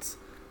offense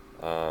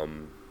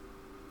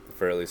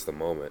for at least the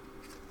moment.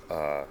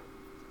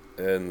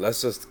 And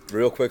let's just,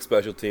 real quick,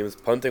 special teams.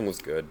 Punting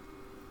was good.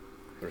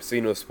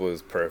 Racinos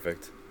was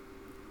perfect.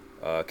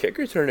 Kick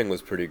returning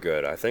was pretty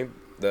good. I think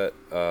that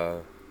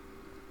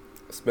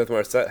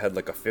Smith-Marset had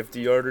like a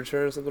 50-yard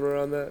return or something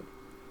around that.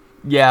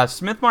 Yeah,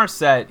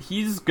 Smith-Marset,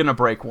 he's going to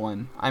break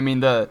one. I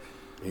mean,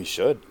 he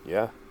should,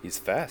 yeah. He's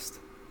fast.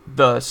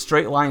 The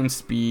straight line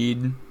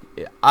speed,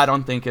 I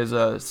don't think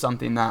is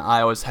something that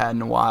Iowa's had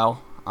in a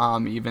while.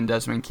 Even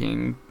Desmond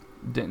King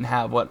didn't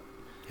have what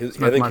I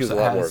think he was a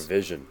lot more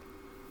vision.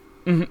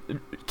 Mm-hmm.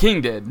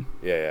 King did.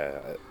 Yeah.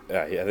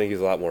 I think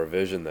he's a lot more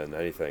vision than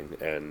anything.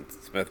 And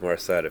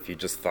Smith-Marset, if he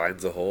just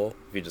finds a hole,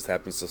 if he just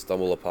happens to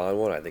stumble upon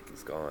one, I think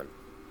he's gone.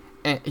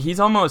 And he's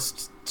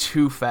almost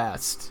too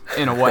fast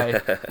in a way.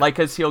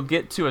 Because he'll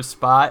get to a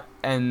spot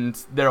and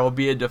there will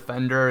be a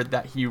defender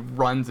that he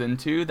runs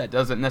into that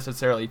doesn't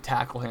necessarily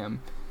tackle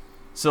him.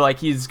 So,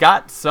 he's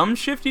got some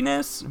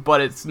shiftiness,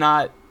 but it's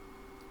not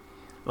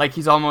like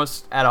he's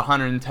almost at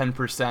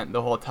 110%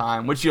 the whole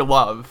time, which you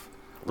love.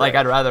 Right.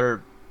 I'd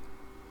rather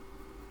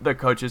the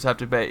coaches have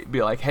to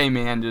be like, hey,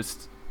 man,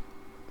 just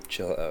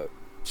chill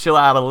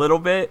out a little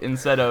bit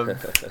instead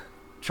of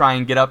try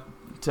and get up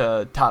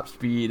to top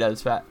speed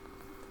as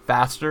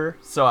faster.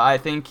 So I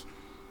think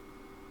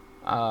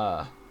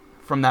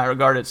from that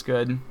regard, it's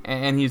good.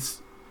 And he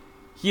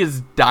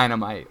is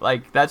dynamite.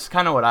 That's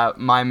kind of what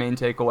my main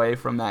takeaway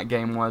from that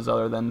game was,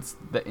 other than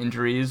the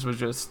injuries, was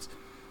just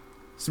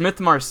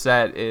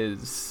Smith-Marset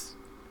is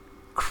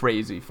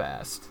crazy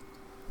fast.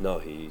 No,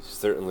 he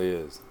certainly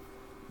is.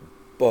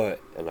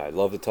 But, and I'd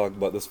love to talk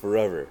about this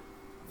forever,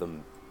 the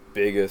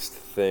biggest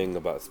thing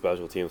about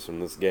special teams from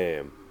this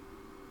game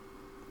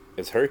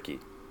is Herky.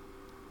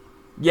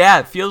 Yeah,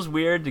 it feels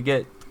weird to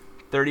get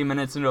 30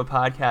 minutes into a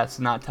podcast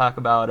and not talk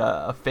about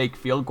a fake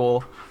field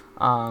goal.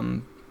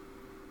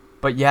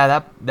 But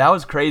yeah, that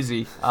was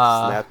crazy.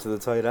 Snap to the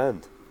tight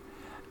end.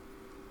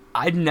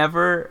 I'd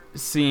never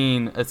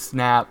seen a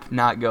snap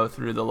not go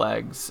through the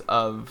legs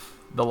of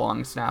the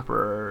long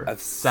snapper or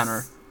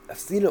center. I've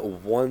seen it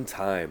one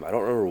time. I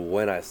don't remember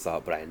when I saw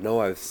it, but I know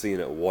I've seen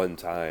it one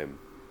time.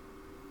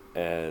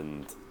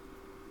 And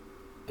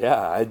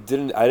yeah, I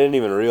didn't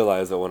even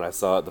realize it when I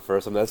saw it the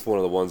first time. That's one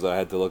of the ones that I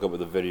had to look up at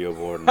the video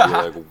board and be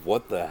like,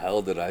 what the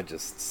hell did I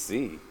just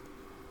see?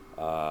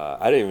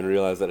 I didn't even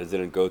realize that it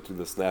didn't go through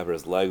the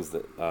snapper's legs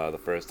the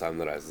first time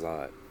that I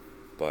saw it.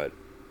 But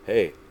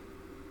hey,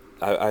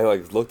 I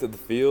looked at the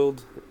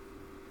field,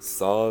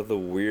 saw the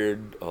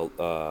weird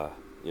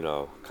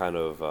kind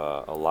of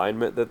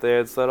alignment that they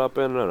had set up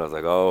in, and I was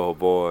like, oh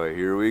boy,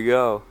 here we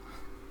go.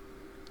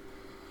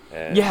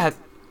 And Yeah.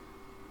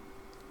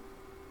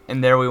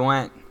 And there we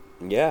went.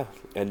 yeah,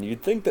 and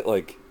you'd think that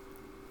like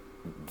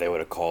they would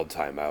have called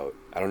timeout.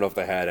 I don't know if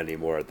they had any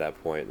more at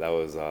that point. That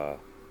was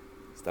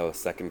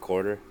second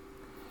quarter.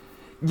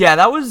 Yeah,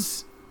 that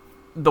was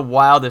the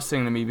wildest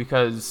thing to me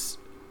because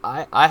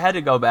I had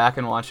to go back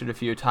and watch it a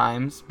few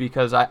times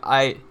because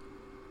I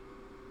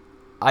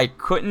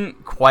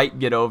couldn't quite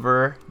get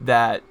over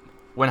that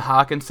when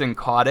Hawkinson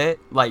caught it,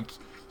 like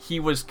he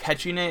was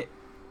catching it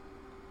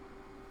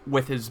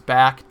with his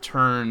back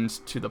turned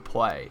to the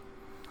play.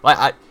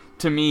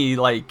 To me,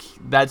 like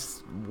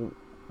that's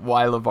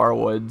why LeVar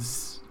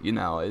Woods,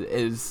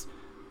 is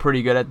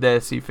pretty good at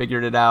this. He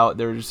figured it out.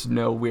 There's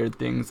no weird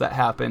things that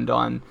happened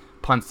on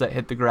punts that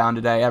hit the ground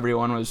today.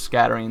 Everyone was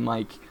scattering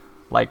like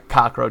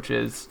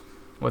cockroaches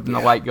when the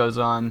light goes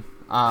on.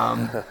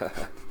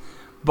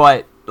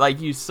 But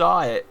like you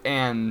saw it,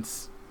 and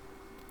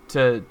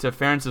to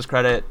Ferentz's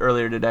credit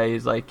earlier today,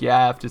 he's like, yeah,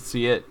 I have to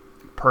see it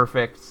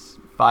perfect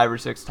 5 or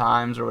 6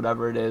 times or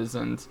whatever it is,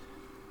 and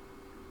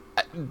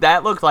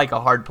that looked like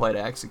a hard play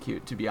to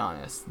execute, to be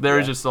honest. There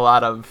was just a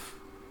lot of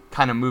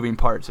kind of moving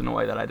parts in a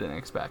way that I didn't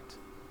expect.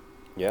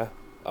 Yeah.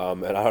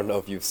 And I don't know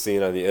if you've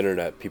seen on the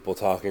internet people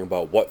talking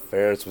about what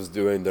Ferentz was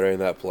doing during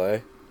that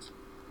play.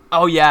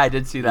 Oh, yeah, I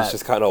did see that. He's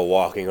just kind of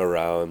walking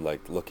around,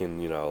 like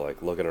looking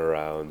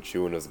around,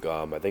 chewing his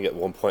gum. I think at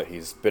one point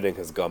he's spitting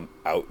his gum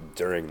out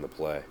during the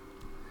play.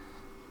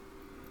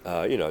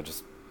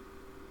 Just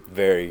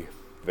very,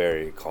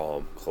 very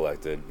calm,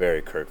 collected,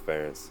 very Kirk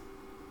Ferentz.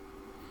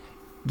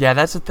 Yeah,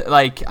 that's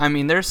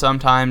there's some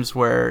times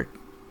where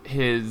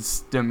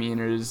his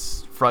demeanor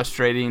is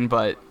frustrating,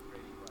 but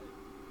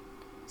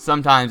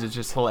sometimes it's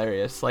just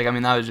hilarious.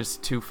 That was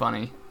just too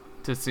funny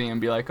to see him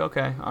be like,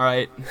 okay, all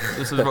right,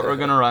 this is what we're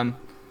going to run.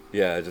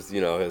 Yeah, just,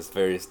 his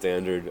very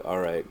standard, all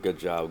right, good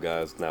job,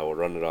 guys. Now we'll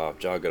run it off,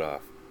 jog it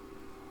off.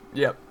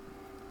 Yep.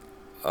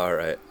 All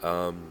right.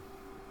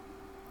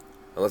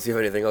 Unless you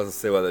have anything else to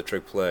say about the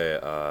trick play,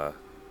 I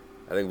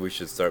think we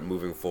should start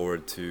moving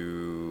forward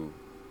to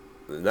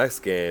the next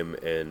game,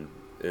 and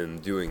in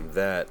doing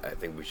that, I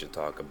think we should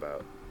talk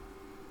about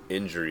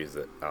injuries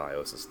that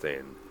Iowa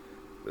sustained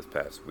this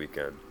past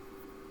weekend.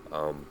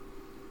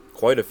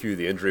 Quite a few.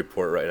 The injury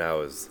report right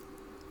now is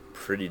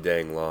pretty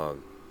dang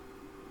long.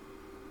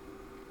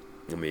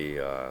 Let me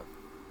yeah,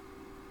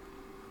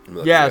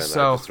 I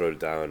so just wrote it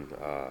down.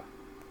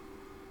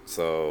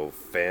 So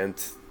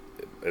Fant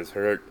is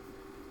hurt.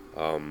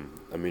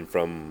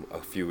 From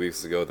a few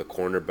weeks ago, the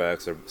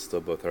cornerbacks are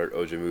still both hurt.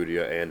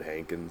 Ojemudia and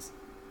Hankins.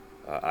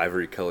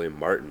 Ivory Kelly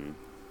Martin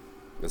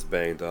is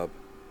banged up.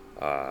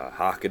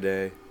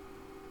 Hockaday.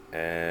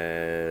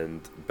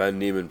 And Ben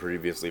Neiman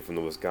previously from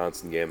the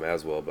Wisconsin game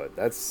as well, but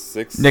that's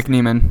 6. Nick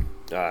Neiman.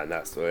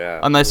 Yeah.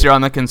 Unless you're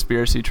on the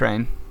conspiracy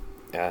train.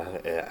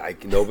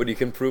 Nobody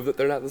can prove that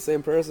they're not the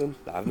same person.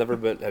 I've never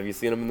been. Have you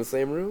seen them in the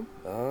same room?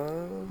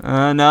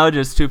 No,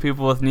 just 2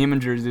 people with Neiman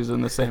jerseys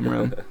in the same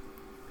room.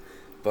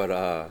 But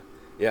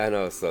yeah, I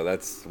know. So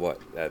that's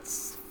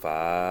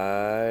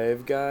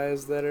 5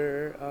 guys that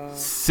are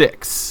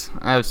 6.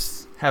 I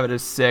have it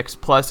as 6.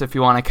 Plus, if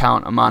you want to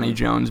count Amani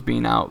Jones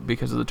being out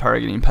because of the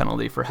targeting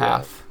penalty for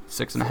half,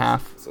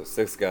 6.5. So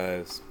 6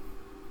 guys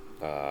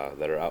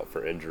that are out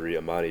for injury.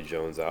 Amani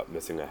Jones out,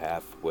 missing a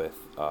half with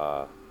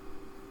the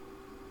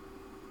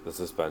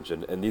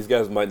suspension, and these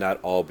guys might not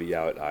all be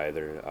out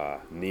either.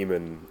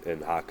 Neiman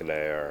and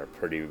Hockaday are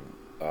pretty.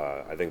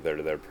 I think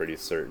they're pretty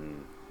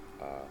certain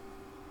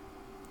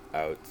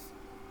out.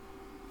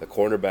 The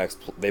cornerbacks,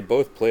 they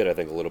both played, I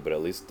think, a little bit.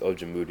 At least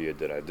Ojemudia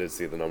did. I did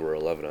see the number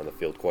 11 on the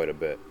field quite a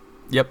bit.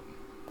 Yep.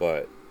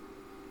 But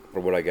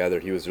from what I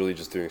gathered, he was really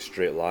just doing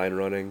straight line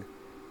running.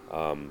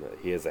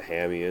 He has a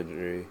hammy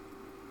injury.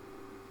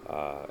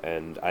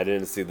 And I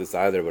didn't see this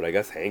either, but I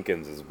guess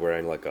Hankins is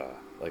wearing like a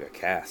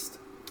cast.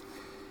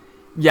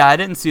 Yeah, I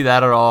didn't see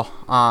that at all.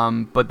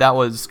 But that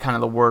was kind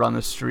of the word on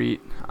the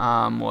street.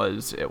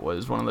 It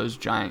was one of those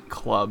giant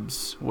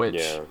clubs, which...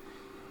 Yeah.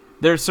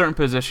 There's certain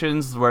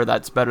positions where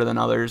that's better than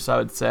others. I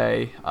would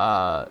say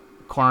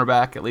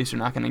cornerback, at least you're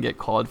not going to get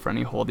called for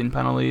any holding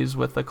penalties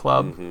with the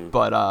club. Mm-hmm.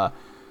 But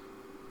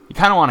you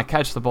kind of want to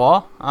catch the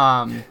ball.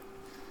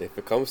 If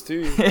it comes to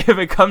you. If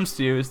it comes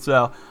to you.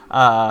 So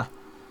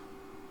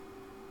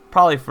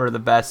probably for the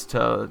best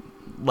to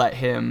let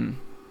him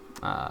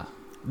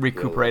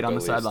recuperate on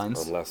the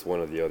sidelines. Unless one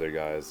of the other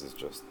guys is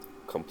just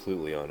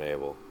completely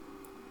unable.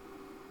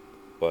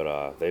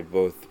 But they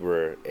both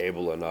were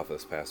able enough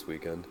this past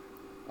weekend.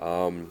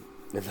 And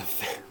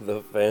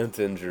the Fant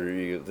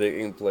injury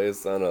taking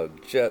place on a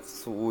jet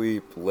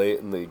sweep late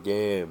in the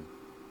game.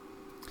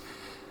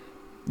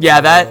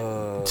 Yeah,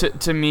 that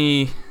to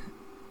me,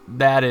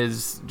 that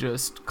is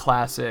just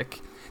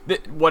classic.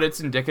 What it's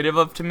indicative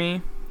of to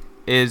me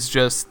is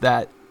just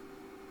that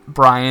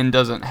Brian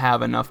doesn't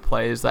have enough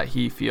plays that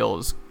he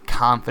feels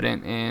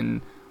confident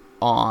in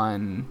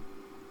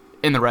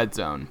the red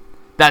zone.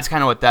 That's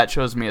kind of what that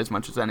shows me as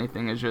much as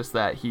anything, is just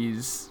that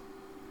he's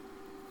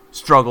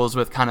struggles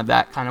with kind of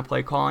that kind of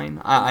play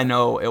calling. I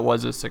know it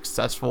was a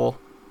successful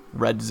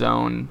red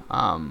zone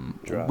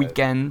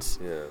weekend,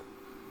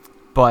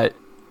 but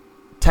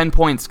 10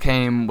 points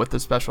came with the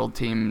special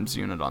teams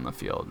unit on the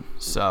field.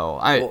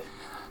 So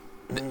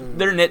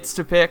they're nits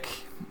to pick,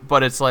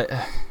 but it's like...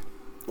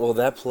 Well,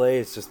 that play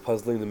is just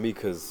puzzling to me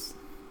because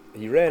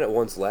he ran it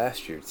once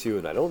last year, too,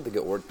 and I don't think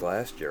it worked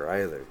last year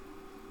either.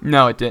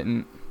 No, it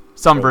didn't.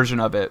 Some version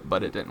of it,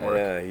 but it didn't work.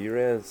 Yeah, he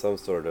ran some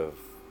sort of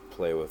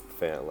play with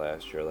Fant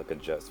last year, like a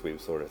jet sweep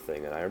sort of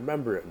thing, and I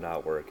remember it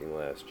not working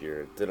last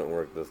year. It didn't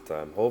work this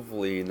time.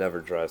 Hopefully he never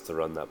tries to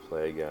run that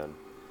play again,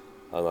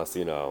 unless,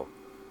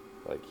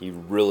 like he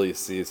really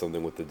sees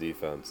something with the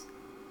defense.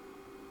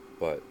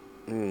 But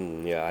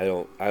yeah,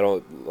 I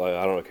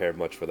don't care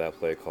much for that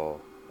play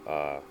call.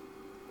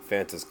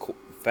 Fant is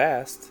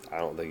fast. I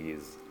don't think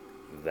he's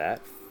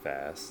that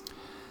fast.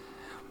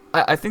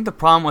 I think the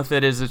problem with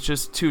it is it's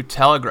just too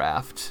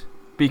telegraphed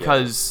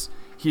because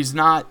he's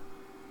not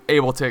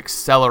able to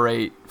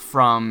accelerate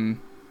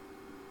from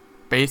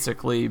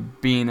basically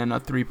being in a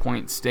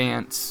 3-point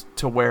stance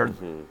to where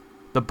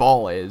the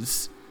ball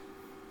is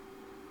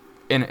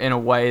in a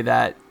way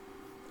that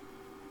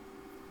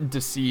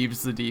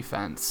deceives the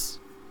defense.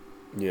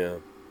 Yeah.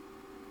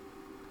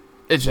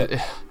 It's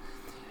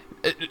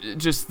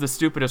just the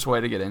stupidest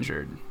way to get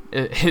injured.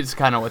 It's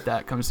kind of what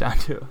that comes down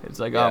to. It's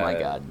like, oh my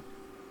God.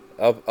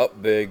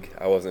 Up big.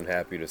 I wasn't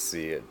happy to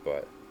see it,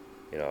 but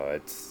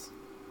it's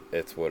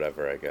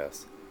whatever, I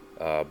guess.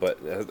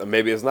 But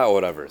maybe it's not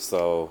whatever.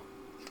 So,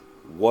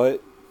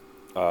 what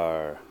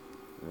are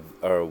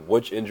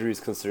which injuries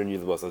concern you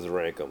the most? Let's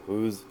rank them.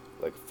 Who's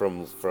like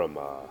from do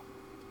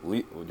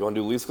you want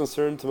to do least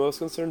concerned to most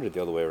concerned, or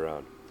the other way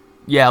around?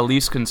 Yeah,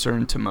 least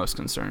concerned to most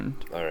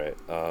concerned. All right.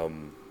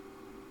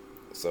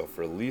 So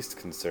for least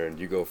concerned,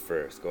 you go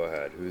first. Go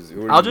ahead.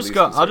 I'll just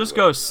go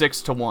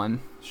 6-1.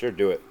 Sure,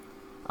 do it.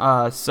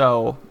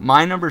 So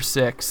my number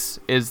 6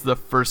 is the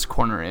first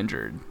corner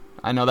injured.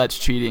 I know that's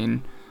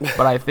cheating,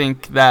 but I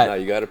think that no,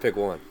 you got to pick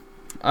one.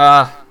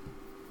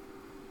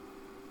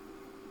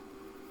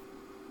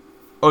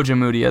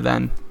 Ojemudia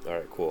then. All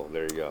right, cool.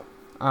 There you go.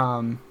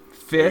 5th.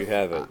 There you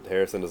have it.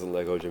 Harrison doesn't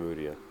like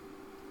Ojemudia.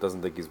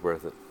 Doesn't think he's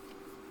worth it.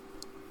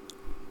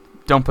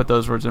 Don't put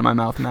those words in my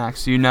mouth,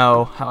 Max. You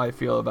know how I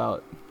feel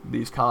about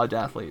these college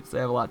athletes. They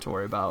have a lot to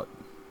worry about.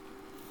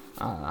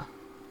 I'm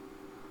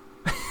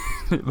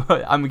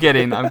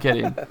kidding.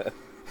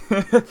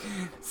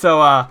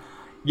 So, I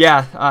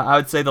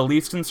would say the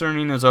least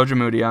concerning is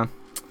Ojemudia.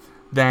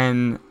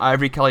 Then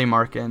Ivory Kelly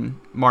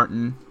Martin.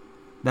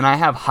 Then I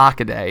have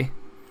Hockaday.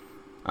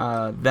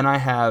 Then I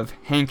have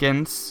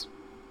Hankins.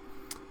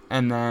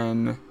 And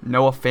then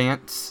Noah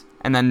Fant.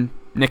 And then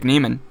Nick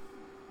Niemann.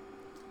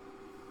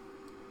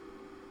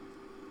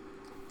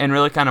 And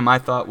really kind of my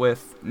thought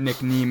with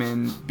Nick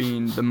Niemann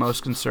being the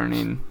most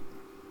concerning,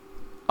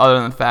 other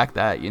than the fact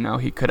that,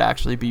 he could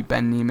actually be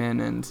Ben Niemann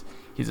and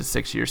he's a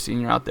 6-year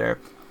senior out there,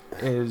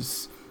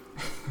 is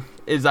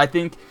I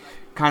think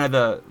kind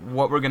of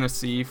what we're going to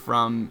see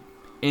from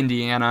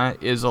Indiana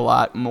is a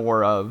lot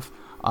more of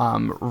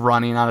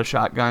running out of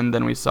shotgun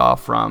than we saw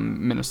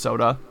from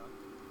Minnesota.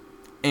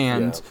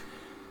 And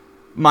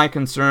my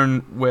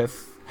concern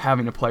with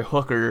having to play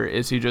hooker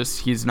is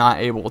he's not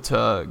able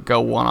to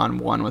go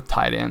one-on-one with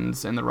tight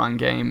ends in the run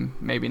game,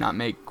 maybe not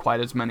make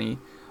quite as many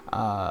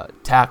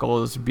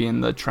tackles, be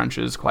in the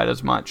trenches quite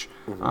as much.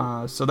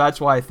 So that's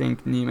why I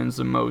think Niemann's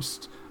the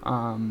most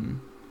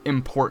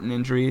important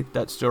injury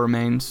that still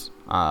remains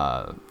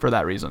for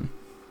that reason.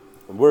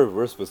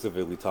 We're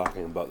specifically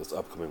talking about this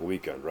upcoming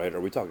weekend, right? Are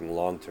we talking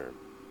long-term?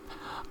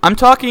 I'm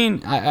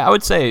talking, I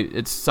would say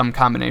it's some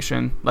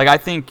combination. Like, I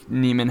think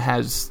Niemann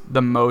has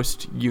the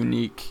most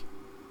unique.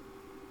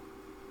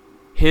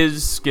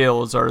 His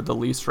skills are the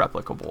least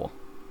replicable,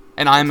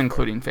 and I'm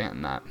including Fant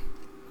in that.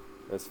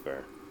 That's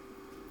fair.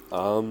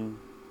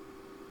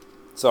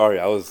 Sorry,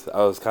 I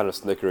was kind of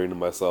snickering to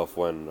myself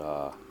when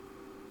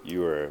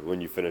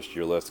you finished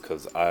your list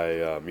because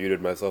I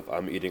muted myself.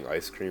 I'm eating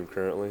ice cream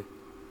currently,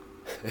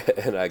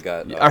 and I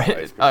got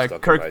ice cream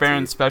stuck Kirk in my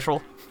Barron teeth.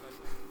 special.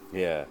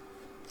 Yeah,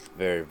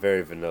 very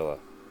very vanilla.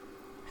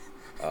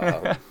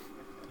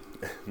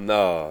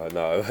 No,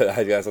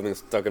 I got something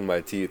stuck in my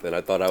teeth, and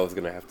I thought I was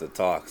gonna have to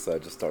talk, so I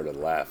just started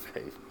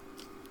laughing.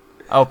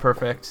 Oh,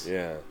 perfect.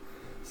 Yeah.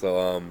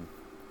 So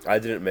I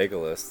didn't make a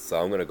list, so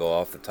I'm gonna go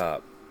off the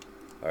top.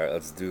 All right,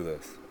 let's do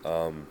this.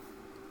 From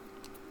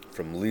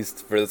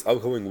least for this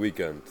upcoming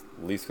weekend,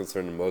 least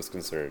concerned and most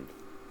concerned.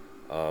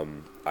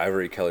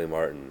 Ivory Kelly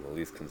Martin,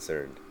 least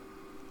concerned.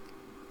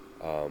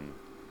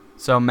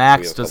 So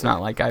Max does not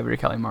like Ivory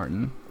Kelly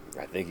Martin.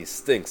 I think he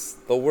stinks.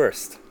 The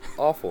worst.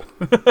 Awful.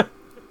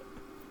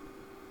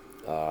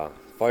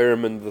 Fire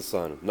him into the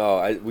sun.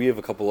 No, we have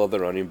a couple other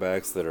running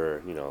backs that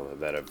are,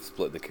 that have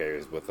split the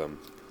carries with him.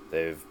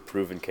 They've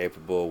proven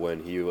capable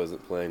when he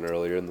wasn't playing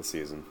earlier in the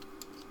season.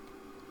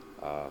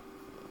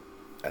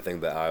 I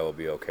think that I will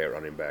be okay at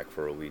running back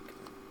for a week.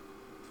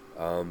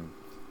 And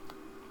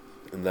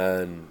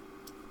then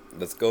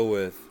let's go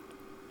with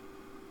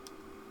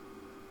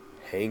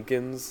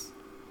Hankins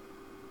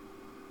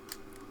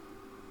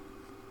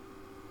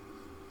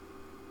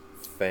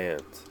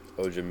Fant,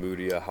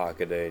 Ojemudia,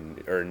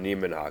 Hockaday, or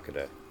Neiman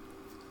Hockaday.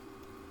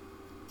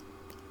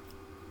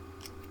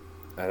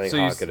 I think So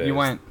Hockaday you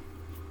went.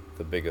 is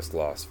the biggest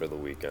loss for the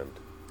weekend.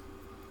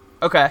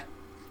 Okay.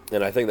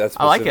 And I think that's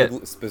I like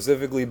it.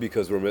 specifically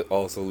because we're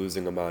also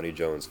losing Amani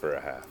Jones for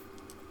a half.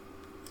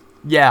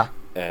 Yeah.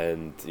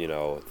 And,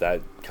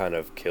 that kind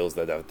of kills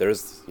that out.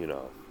 There's,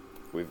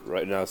 we've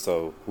right now,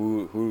 so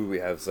who do we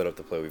have set up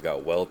to play? We've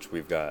got Welch,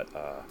 we've got,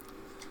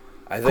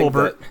 I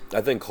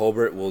think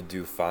Colbert will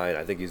do fine.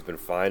 I think he's been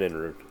fine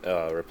in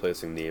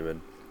replacing Neiman.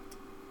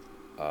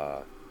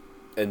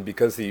 And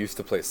because he used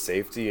to play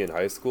safety in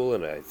high school,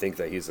 and I think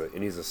that he's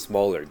a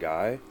smaller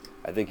guy,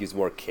 I think he's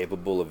more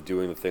capable of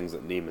doing the things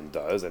that Neiman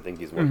does. I think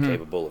he's more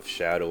capable of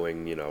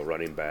shadowing,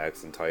 running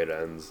backs and tight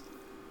ends,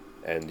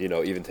 and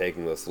even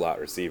taking the slot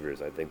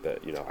receivers. I think that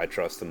I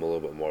trust him a little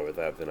bit more with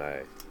that than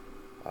I,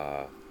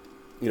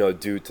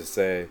 do to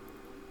say,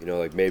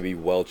 like maybe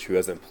Welch, who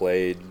hasn't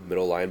played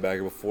middle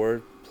linebacker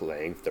before,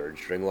 playing third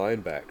string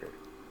linebacker.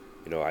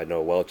 I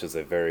know Welch is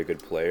a very good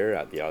player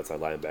at the outside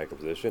linebacker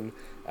position.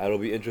 It'll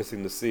be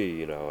interesting to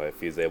see,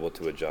 if he's able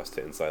to adjust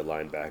to inside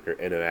linebacker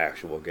in an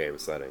actual game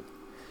setting.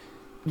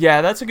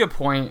 Yeah, that's a good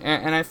point.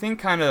 And I think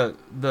kind of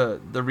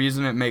the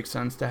reason it makes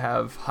sense to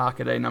have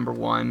Hockaday number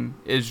one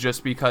is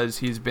just because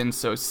he's been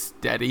so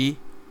steady,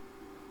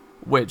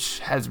 which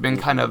has been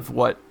kind of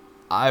what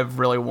I've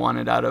really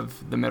wanted out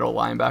of the middle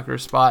linebacker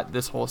spot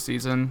this whole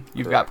season.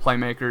 You've got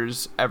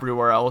playmakers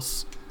everywhere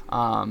else,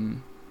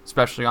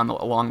 especially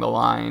along the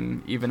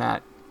line, even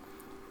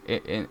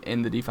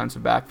in the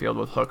defensive backfield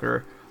with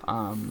Hooker.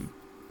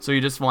 So you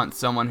just want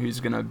someone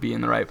who's going to be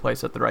in the right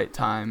place at the right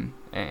time,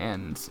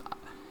 and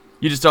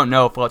you just don't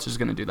know if Welch is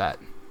going to do that.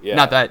 Yeah.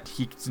 Not that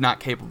he's not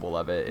capable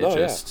of it.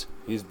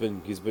 He's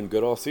been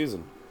good all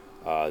season.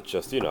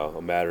 Just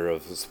a matter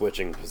of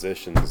switching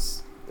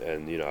positions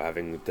and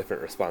having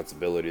different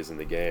responsibilities in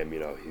the game. He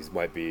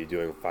might be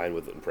doing fine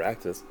with it in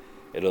practice.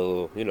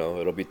 Time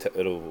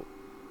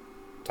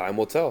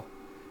will tell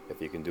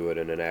if you can do it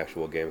in an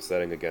actual game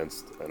setting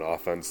against an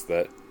offense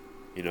that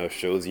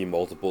shows you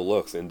multiple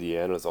looks.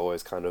 Indiana's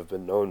always kind of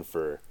been known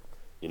for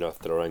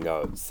throwing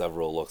out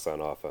several looks on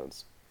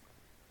offense.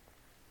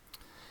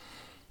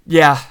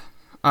 Yeah,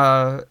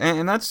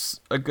 and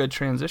that's a good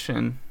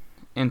transition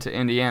into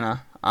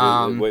Indiana.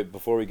 Wait,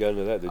 before we get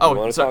into that, did you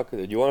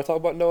want to talk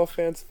about Noah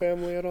Fant's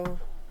family at all?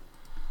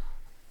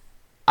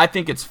 I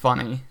think it's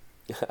funny.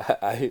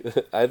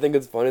 I think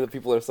it's funny that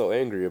people are so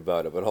angry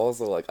about it, but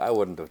also I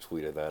wouldn't have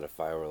tweeted that if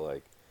I were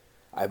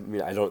I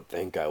don't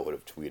think I would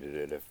have tweeted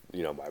it if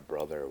my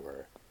brother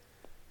were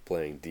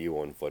playing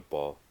D1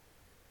 football.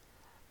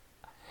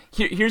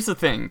 Here's the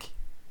thing.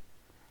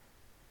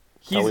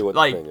 Tell me what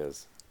the thing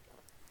is.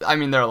 I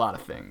mean, there are a lot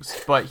of things,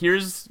 but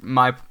here's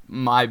my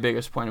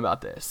biggest point about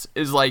this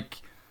is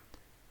what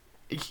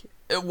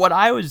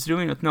I was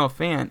doing with Noah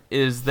Fant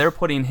is they're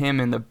putting him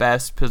in the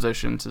best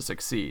position to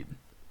succeed,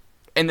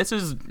 and this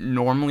is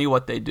normally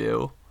what they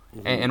do,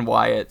 and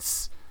why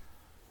it's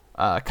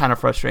kind of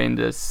frustrating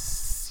to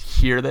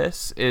hear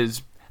this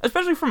is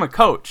especially from a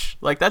coach.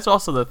 That's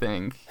also the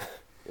thing.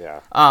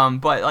 Yeah.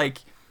 But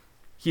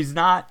he's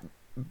not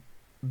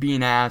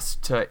being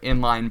asked to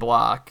inline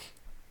block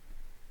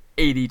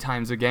 80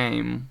 times a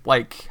game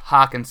like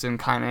Hawkinson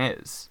kind of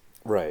is.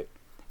 Right.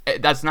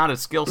 That's not a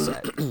skill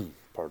set.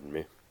 Pardon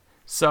me.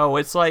 So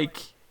it's do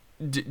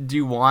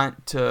you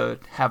want to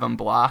have him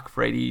block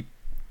for 80?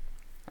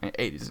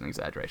 80 is an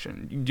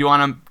exaggeration. Do you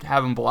want to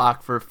have him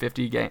block for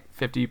 50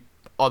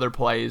 other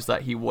plays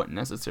that he wouldn't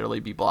necessarily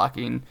be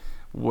blocking,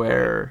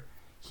 where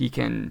he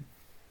can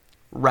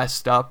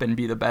rest up and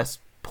be the best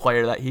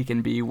player that he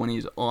can be when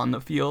he's on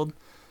the field?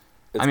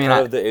 It's kind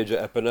of the age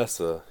of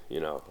Epinesa,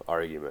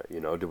 argument.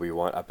 Do we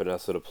want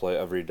Epinesa to play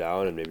every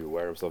down and maybe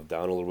wear himself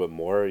down a little bit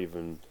more,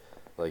 even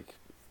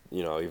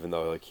even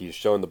though he's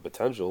shown the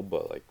potential,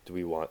 but do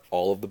we want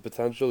all of the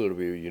potential, or do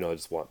we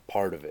just want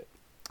part of it?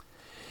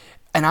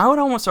 And I would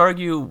almost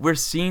argue we're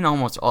seeing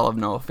almost all of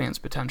Noah Fant's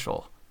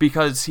potential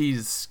because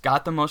he's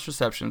got the most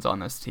receptions on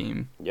this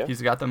team. Yeah.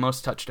 He's got the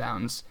most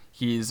touchdowns.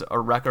 He's a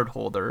record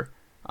holder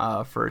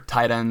for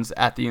tight ends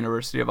at the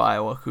University of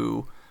Iowa,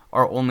 who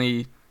are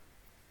only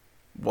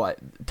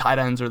tight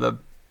ends are the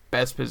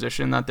best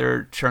position that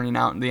they're churning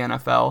out in the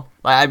NFL.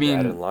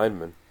 And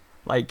linemen.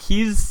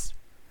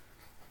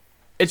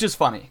 It's just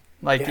funny.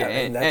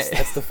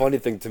 That's the funny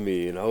thing to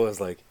me,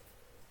 is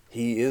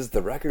he is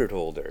the record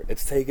holder.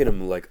 It's taken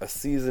him a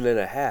season and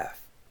a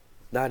half.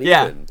 Not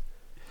even.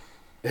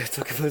 It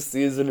took him a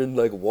season and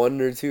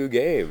 1 or 2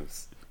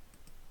 games.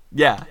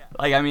 Yeah.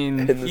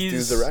 And this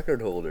dude's the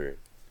record holder.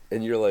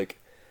 And you're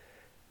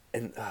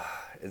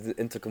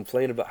and to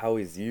complain about how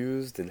he's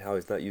used and how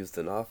he's not used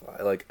enough.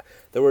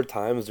 There were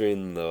times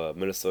during the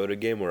Minnesota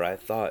game where I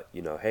thought,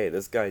 hey,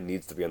 this guy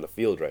needs to be on the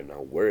field right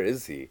now. Where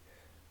is he?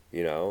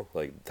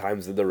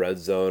 Times in the red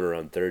zone or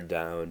on third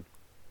down.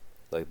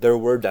 There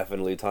were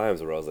definitely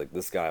times where I was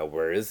this guy,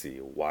 where is he?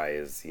 Why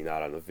is he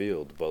not on the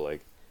field? But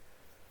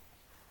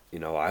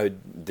I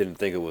didn't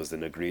think it was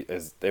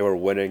as they were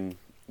winning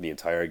the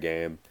entire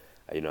game.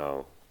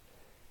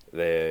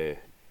 I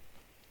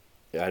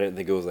didn't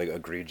think it was like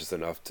egregious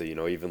enough to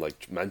even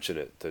like mention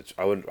it.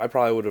 I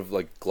probably would have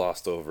like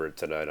glossed over it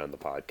tonight on the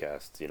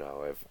podcast,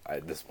 if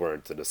this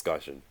weren't a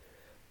discussion.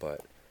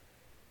 But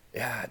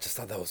yeah, I just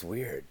thought that was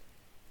weird.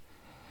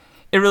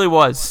 It really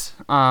was.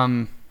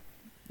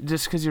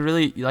 Just because you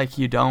really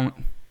you don't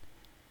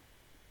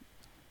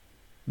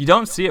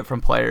see it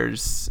from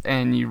players,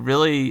 and you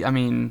really,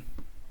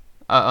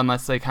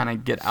 unless they kind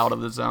of get out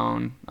of the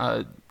zone.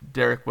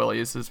 Derek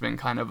Willies has been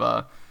kind of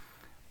a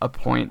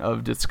point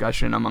of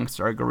discussion amongst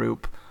our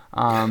group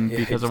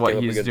because of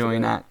what he's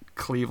doing at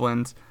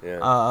Cleveland.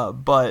 Yeah.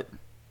 But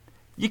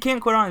you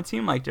can't quit on a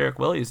team like Derek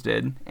Willies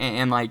did,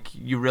 and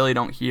you really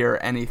don't hear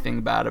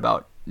anything bad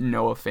about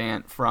Noah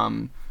Fant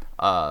from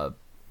a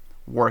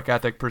work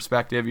ethic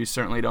perspective. You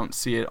certainly don't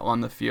see it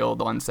on the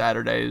field on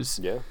Saturdays.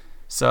 Yeah.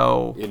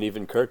 So. And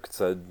even Kirk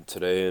said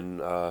today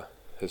in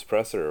his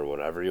presser, or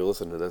whenever you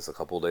listen to this, a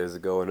couple days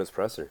ago in his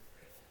presser,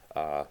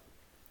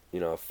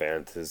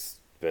 Fant has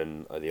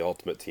been the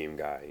ultimate team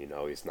guy.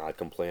 He's not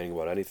complaining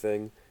about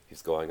anything.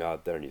 He's going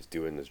out there and he's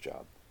doing his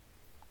job.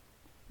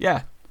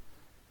 Yeah.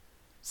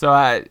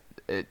 So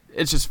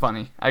it's just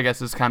funny. I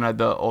guess it's kind of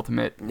the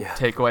ultimate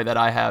takeaway that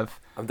I have.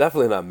 I'm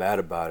definitely not mad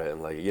about it,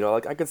 and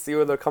I could see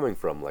where they're coming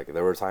from. Like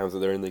there were times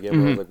where they're in the game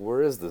where I was like,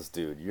 "Where is this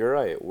dude? You're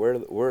right.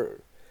 Where?"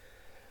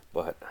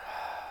 But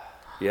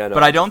yeah, no.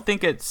 But I don't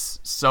think it's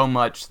so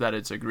much that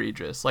it's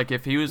egregious. Like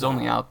if he was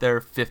only out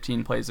there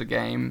 15 plays a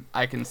game,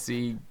 I can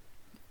see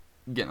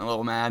getting a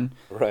little mad.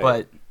 Right.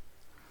 But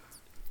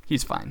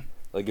he's fine.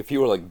 Like if he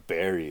were like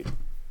buried.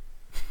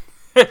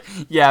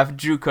 Yeah, if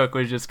Drew Cook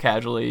was just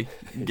casually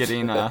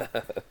getting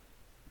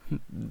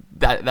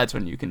that's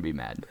when you can be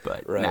mad.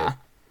 But right. Nah.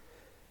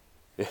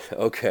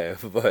 Okay,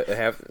 but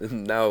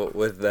now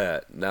with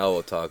that, now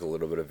we'll talk a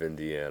little bit of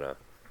Indiana.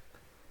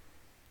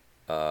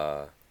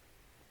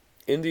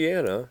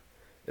 Indiana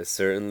is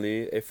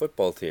certainly a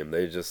football team.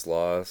 They just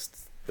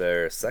lost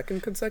their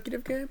second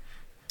consecutive game?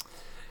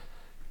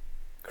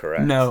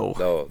 Correct.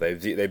 No,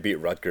 they beat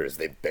Rutgers.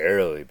 They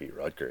barely beat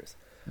Rutgers.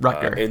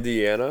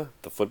 Indiana,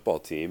 the football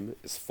team,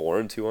 is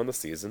 4-2 on the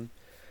season,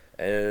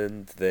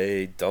 and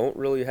they don't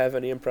really have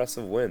any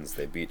impressive wins.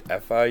 They beat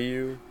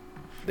FIU.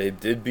 They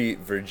did beat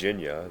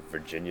Virginia.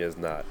 Virginia is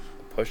not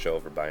a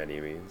pushover by any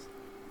means.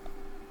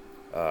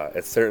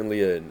 It's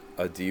certainly a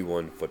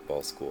D1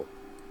 football school.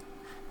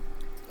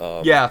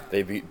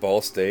 They beat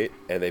Ball State,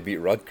 and they beat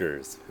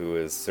Rutgers, who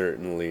is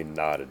certainly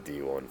not a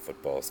D1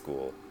 football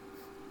school.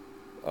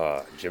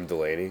 Jim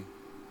Delaney.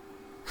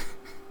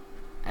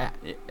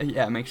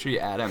 Yeah, make sure you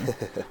add him.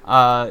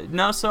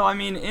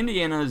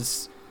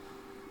 Indiana's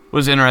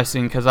was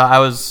interesting because I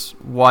was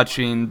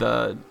watching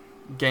the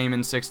game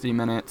in 60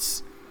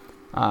 Minutes.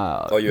 You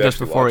just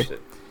actually before watched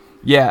it?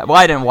 Yeah, well,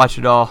 I didn't watch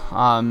it all.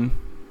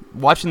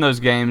 Watching those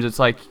games, it's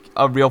like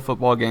a real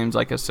football game's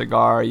like a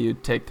cigar. You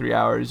take 3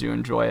 hours, you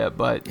enjoy it.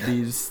 But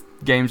these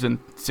games in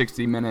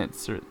 60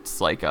 minutes,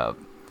 it's like a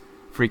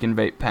freaking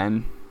vape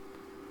pen.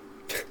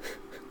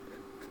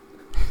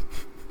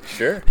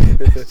 Sure.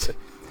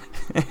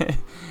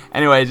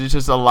 Anyways, it's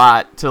just a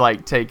lot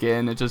to take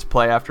in. It's just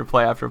play after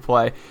play after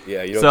play.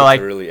 Yeah, you don't get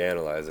to really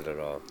analyze it at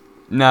all.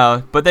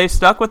 No, but they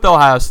stuck with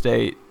Ohio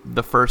State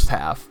the first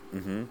half.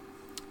 Mm-hmm.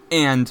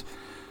 And,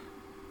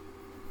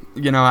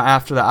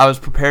 after that, I was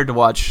prepared to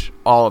watch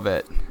all of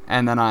it.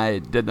 And then I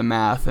did the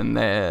math, and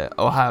the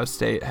Ohio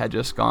State had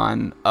just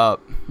gone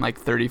up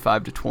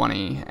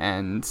 35-20,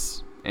 and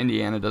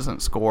Indiana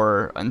doesn't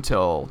score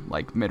until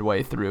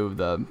midway through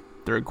the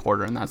third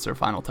quarter, and that's their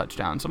final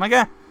touchdown. So I'm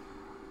like,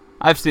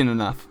 I've seen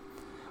enough.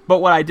 But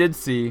what I did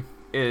see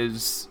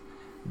is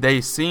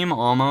they seem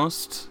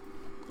almost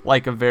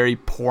like a very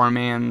poor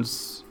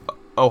man's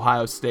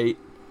Ohio State,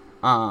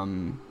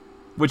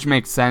 which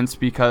makes sense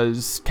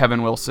because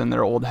Kevin Wilson,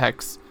 their old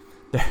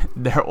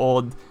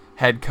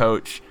head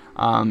coach,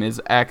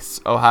 is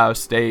ex-Ohio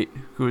State,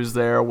 who was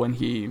there when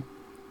he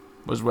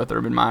was with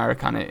Urban Meyer,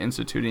 kind of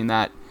instituting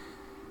that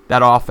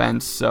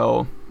offense.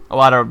 So a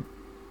lot of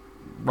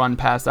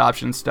run-pass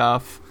option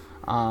stuff.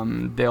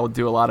 They'll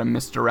do a lot of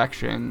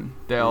misdirection.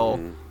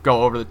 They'll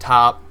go over the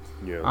top.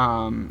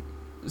 Yeah.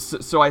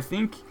 So I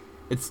think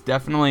it's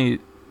definitely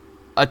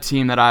a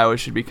team that Iowa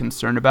should be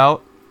concerned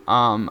about,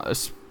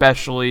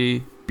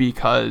 especially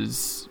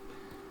because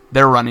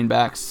their running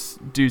backs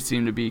do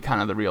seem to be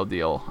kind of the real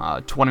deal.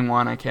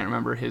 21, I can't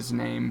remember his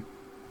name,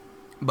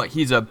 but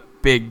he's a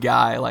big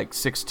guy,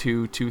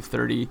 6'2",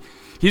 230.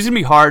 He's going to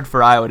be hard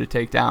for Iowa to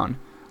take down.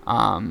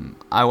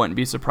 I wouldn't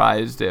be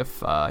surprised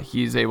if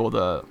he's able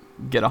to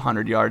get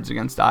 100 yards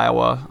against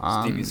Iowa.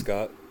 Stevie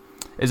Scott.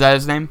 Is that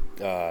his name?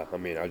 I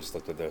just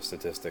looked at their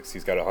statistics.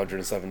 He's got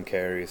 107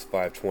 carries,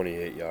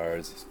 528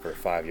 yards for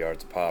 5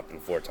 yards a pop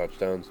and 4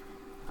 touchdowns.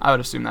 I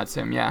would assume that's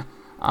him, yeah.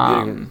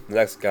 The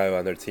next guy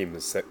on their team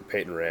is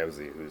Peyton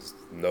Ramsey, who's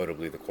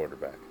notably the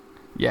quarterback.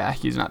 Yeah,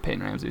 he's not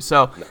Peyton Ramsey.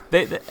 So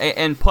they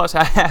and plus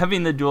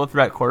having the dual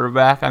threat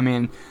quarterback,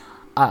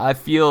 I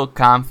feel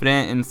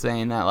confident in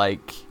saying that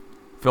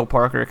Phil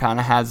Parker kind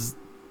of has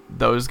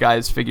those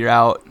guys figured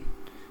out.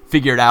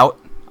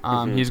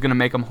 He's going to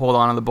make them hold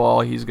on to the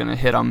ball. He's going to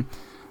hit them.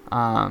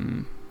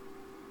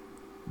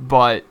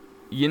 But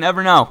you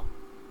never know.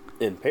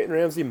 And Peyton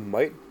Ramsey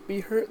might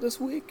be hurt this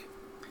week?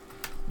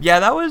 Yeah,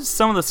 that was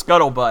some of the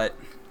scuttlebutt.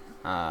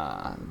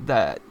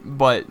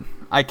 But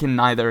I can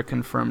neither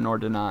confirm nor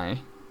deny.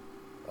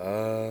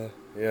 Yeah,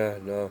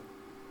 no.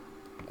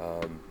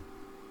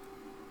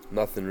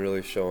 Nothing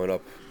really showing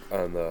up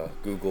on the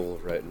Google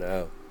right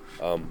now,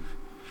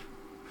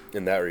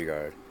 in that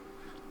regard.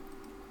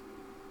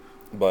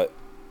 But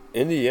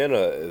Indiana,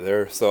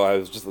 I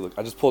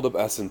just pulled up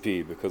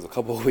S&P because a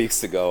couple of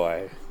weeks ago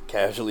I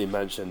casually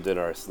mentioned in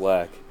our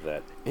Slack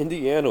that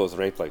Indiana was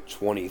ranked like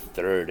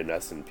 23rd in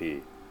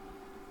S&P.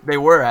 They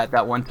were at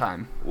that one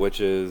time.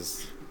 Which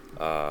is,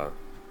 for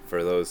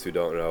those who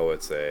don't know,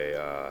 it's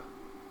a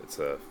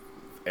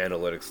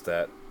analytics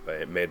stat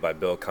made by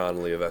Bill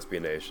Connolly of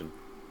SB Nation.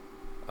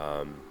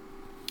 And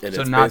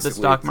so not the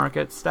stock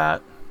market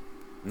stat?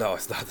 No,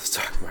 it's not the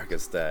stock market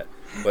stat,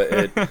 but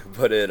it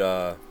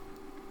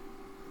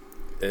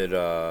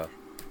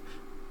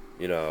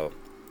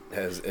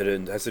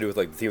has to do with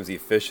like the team's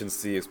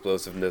efficiency,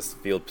 explosiveness,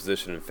 field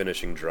position, and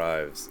finishing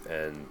drives,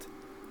 and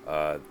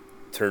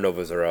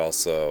turnovers are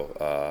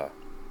also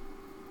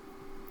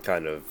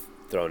kind of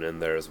thrown in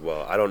there as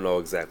well. I don't know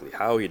exactly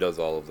how he does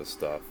all of this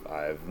stuff.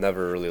 I've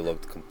never really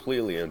looked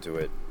completely into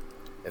it.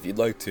 If you'd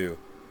like to,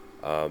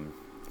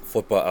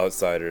 Football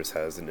Outsiders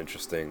has an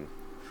interesting,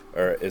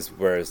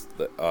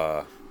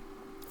 Football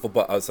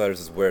Outsiders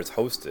is where it's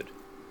hosted.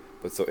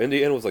 But so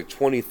Indiana was like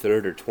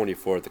 23rd or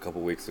 24th a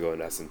couple weeks ago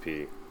in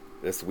S&P.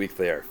 This week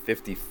they are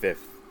 55th.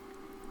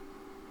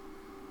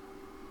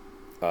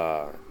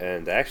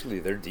 And actually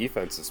their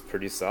defense is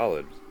pretty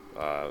solid.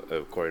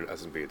 According to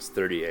S&P, it's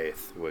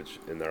 38th, which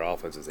in their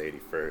offense is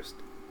 81st,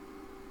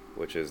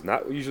 which is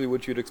not usually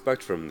what you'd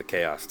expect from the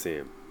Chaos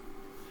team.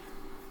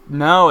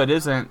 No, it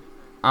isn't.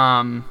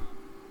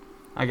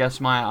 I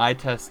guess my eye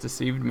test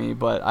deceived me,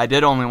 but I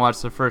did only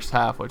watch the first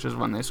half, which is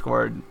when they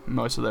scored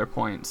most of their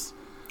points.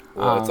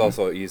 Well, it's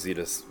also easy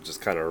to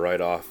just kind of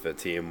write off a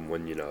team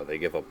when, they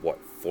give up,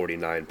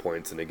 49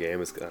 points in a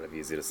game. It's kind of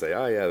easy to say,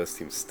 oh, yeah, this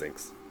team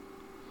stinks.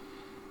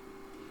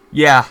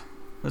 Yeah,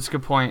 that's a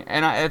good point.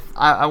 And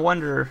I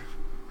wonder,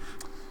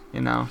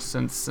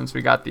 since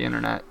we got the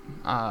internet,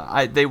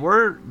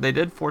 they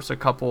did force a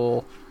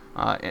couple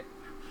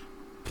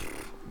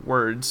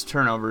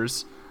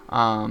turnovers.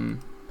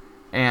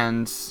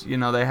 And,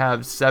 they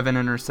have 7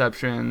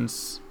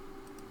 interceptions,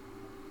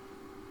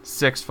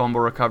 6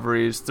 fumble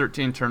recoveries,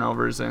 13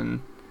 turnovers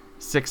in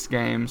 6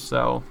 games,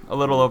 so a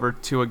little over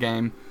 2 a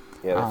game.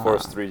 Yeah, they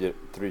forced three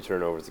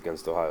turnovers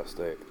against Ohio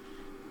State.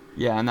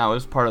 Yeah, and that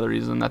was part of the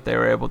reason that they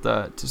were able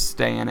to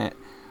stay in it.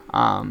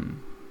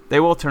 They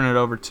will turn it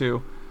over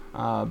too,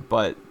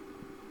 but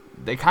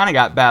they kind of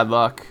got bad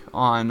luck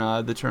on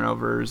the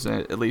turnovers,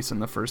 at least in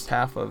the first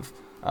half of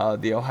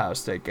the Ohio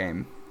State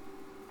game.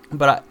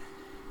 But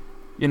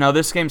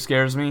this game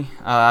scares me.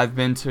 I've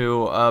been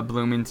to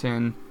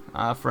Bloomington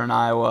for an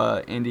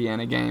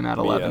Iowa-Indiana game at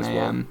 11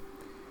 a.m.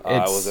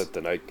 Well. I was at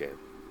the night game.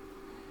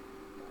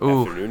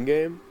 Ooh. Afternoon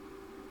game?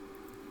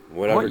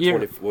 Whatever. What year?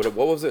 What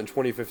was it in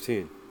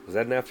 2015? Was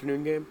that an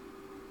afternoon game?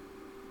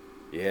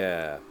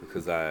 Yeah,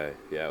 because it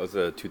was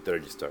a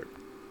 2:30 start.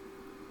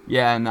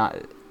 Yeah,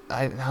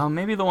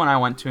 maybe the one I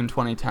went to in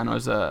 2010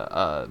 was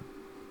a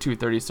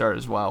 2:30 start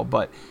as well.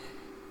 But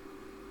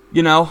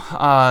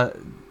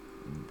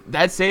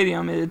that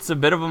stadium, it's a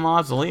bit of a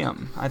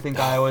mausoleum. I think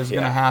Iowa's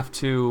going to have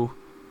to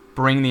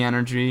bring the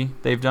energy.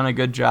 They've done a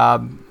good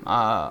job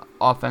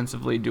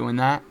offensively doing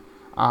that.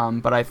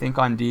 But I think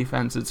on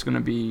defense, it's going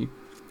to be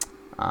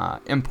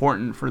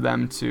important for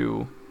them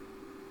to,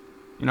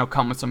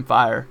 come with some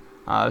fire,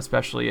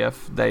 especially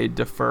if they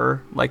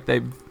defer like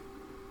they've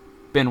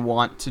been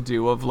wont to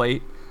do of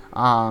late.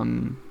 I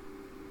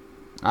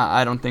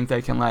don't think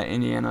they can let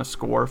Indiana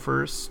score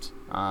first,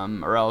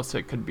 or else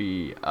it could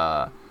be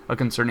a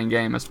concerning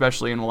game,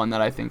 especially in one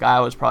that I think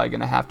Iowa's probably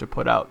going to have to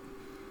put out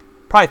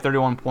probably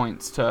 31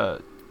 points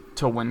to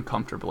win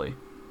comfortably.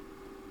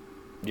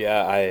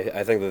 Yeah,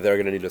 I think that they're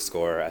going to need to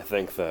score. I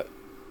think that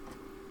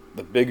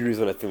the big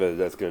reason I think that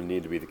that's going to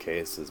need to be the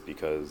case is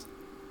because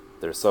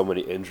there's so many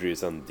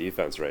injuries on the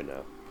defense right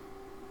now.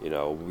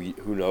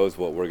 Who knows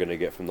what we're going to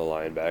get from the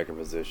linebacker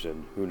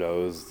position? Who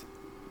knows,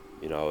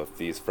 if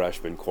these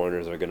freshman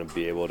corners are going to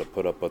be able to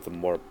put up with a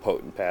more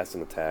potent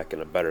passing attack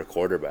and a better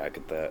quarterback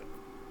at that.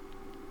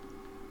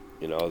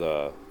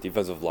 The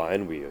defensive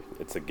line,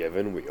 it's a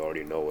given. We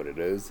already know what it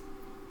is.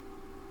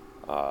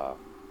 But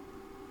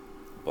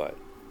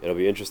it'll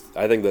be interesting.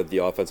 I think that the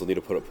offense will need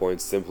to put up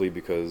points simply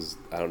because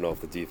I don't know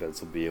if the defense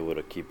will be able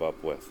to keep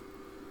up with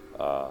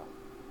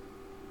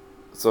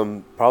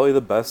probably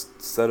the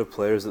best set of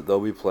players that they'll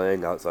be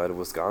playing outside of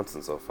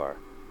Wisconsin so far.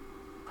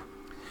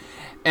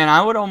 And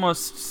I would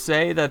almost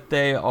say that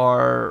they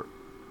are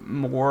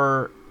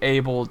more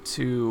able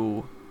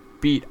to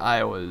beat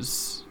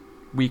Iowa's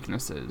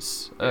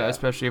weaknesses,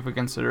 especially if we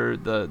consider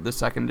the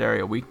secondary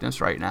a weakness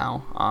right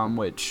now,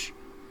 which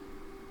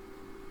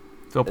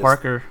Phil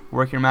Parker,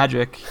 work your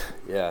magic.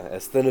 Yeah,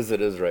 as thin as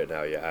it is right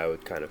now, yeah, I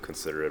would kind of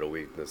consider it a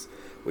weakness.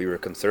 We were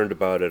concerned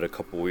about it a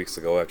couple weeks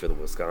ago after the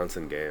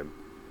Wisconsin game,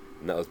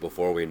 and that was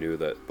before we knew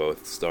that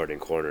both starting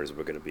corners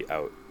were going to be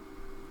out.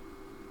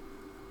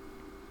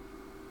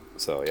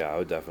 So, yeah, I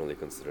would definitely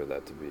consider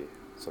that to be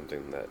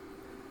something that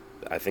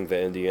I think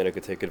that Indiana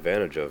could take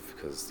advantage of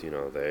because, you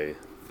know,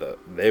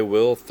 they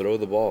will throw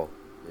the ball.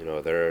 You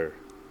know, they're...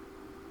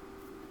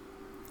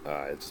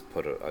 I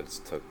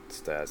just took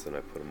stats and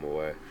I put them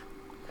away.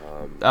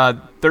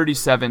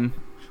 37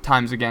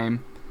 times a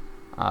game,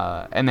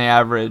 and they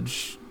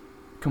average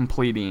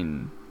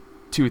completing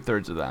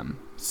 2/3 of them.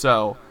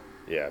 So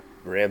yeah,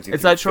 Ramsey.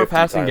 It's that short 50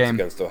 passing times game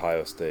against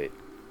Ohio State.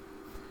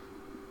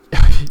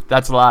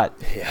 That's a lot.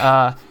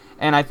 Yeah.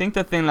 And I think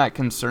the thing that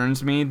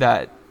concerns me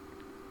that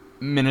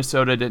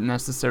Minnesota didn't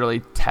necessarily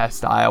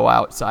test Iowa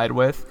outside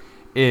with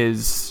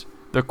is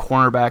the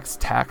cornerback's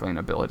tackling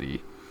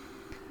ability.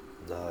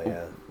 Oh,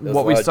 yeah.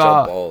 What we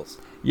saw, jump balls.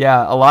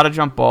 Yeah, a lot of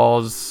jump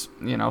balls,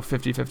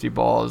 50-50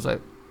 balls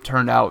that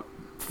turned out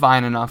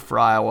fine enough for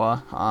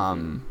Iowa.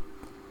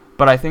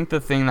 But I think the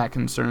thing that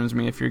concerns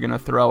me if you're going to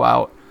throw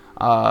out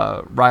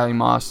Riley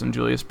Moss and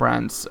Julius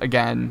Brents,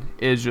 again,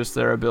 is just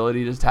their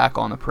ability to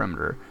tackle on the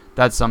perimeter.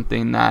 That's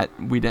something that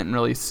we didn't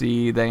really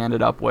see. They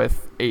ended up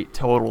with 8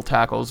 total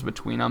tackles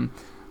between them.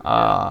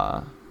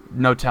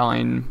 No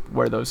telling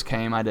where those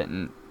came. I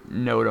didn't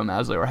note them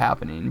as they were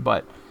happening.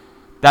 But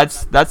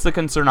that's the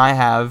concern I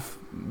have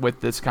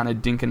with this kind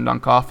of dink and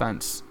dunk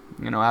offense.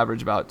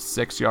 Average about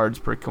 6 yards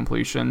per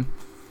completion.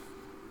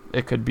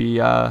 It could be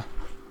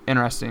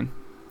interesting.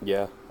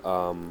 Yeah.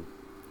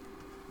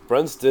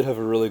 Brents did have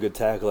a really good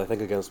tackle, I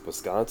think, against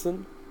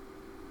Wisconsin.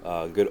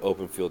 Good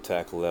open field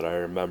tackle that I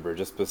remember,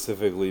 just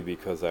specifically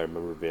because I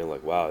remember being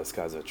like, wow, this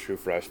guy's a true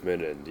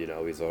freshman, and,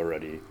 he's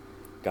already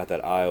got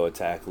that Iowa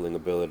tackling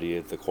ability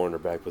at the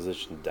cornerback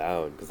position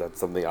down, because that's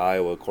something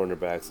Iowa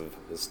cornerbacks have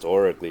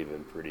historically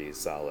been pretty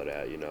solid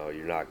at.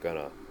 You're not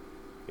gonna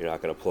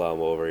plow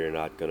them over. You're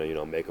not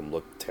gonna, make them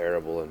look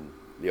terrible in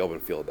the open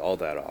field all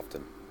that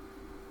often.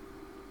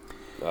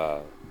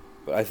 But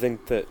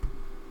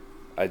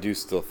I do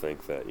still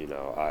think that,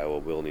 Iowa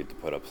will need to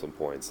put up some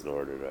points in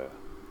order to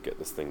get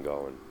this thing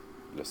going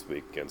this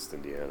week against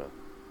Indiana.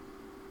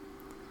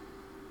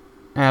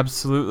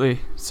 Absolutely.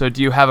 So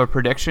do you have a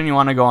prediction you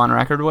want to go on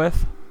record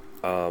with?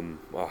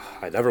 Well,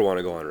 I never want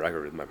to go on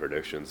record with my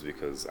predictions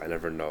because I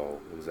never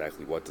know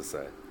exactly what to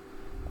say.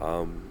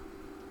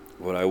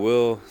 What I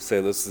will say,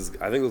 I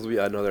think this will be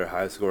another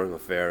high-scoring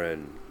affair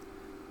in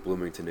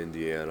Bloomington,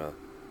 Indiana.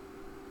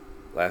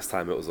 Last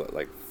time it was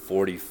like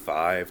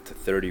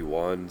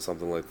 45-31,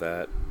 something like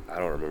that. I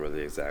don't remember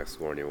the exact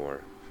score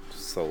anymore.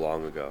 Just so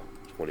long ago.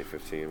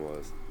 2015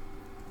 was.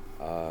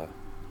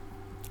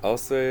 I'll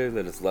say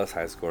that it's less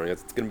high-scoring.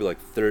 It's going to be like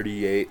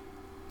 38-30.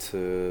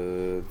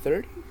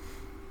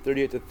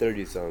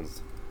 38-30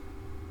 sounds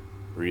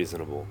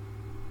reasonable.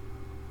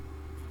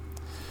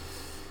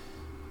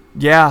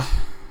 Yeah.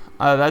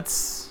 That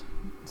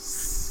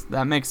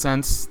makes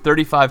sense.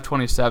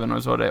 35-27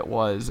 was what it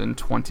was in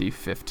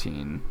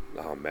 2015.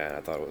 Oh man, I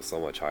thought it was so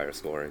much higher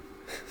scoring.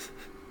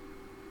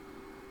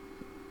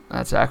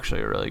 That's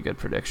actually a really good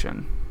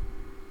prediction.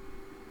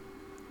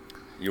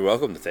 You're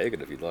welcome to take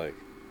it if you'd like.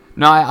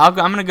 No, I'm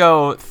going to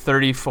go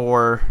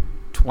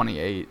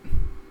 34-28.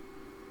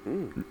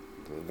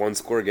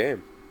 One-score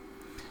game.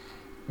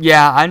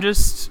 Yeah,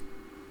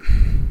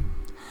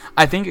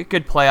 I think it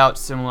could play out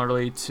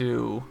similarly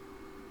to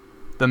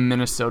the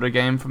Minnesota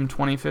game from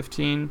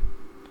 2015,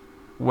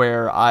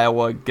 where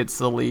Iowa gets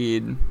the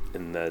lead.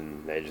 And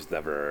then they just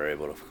never are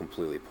able to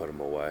completely put them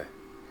away.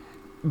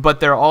 But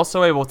they're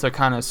also able to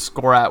kind of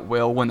score at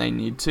will when they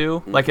need to.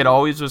 Mm-hmm. Like, it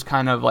always was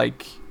kind of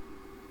like...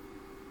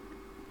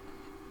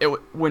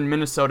 when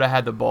Minnesota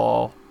had the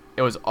ball,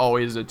 it was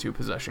always a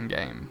 2-possession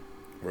game.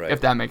 Right.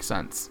 If that makes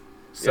sense.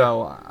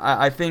 So, yeah.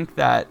 I think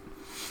that...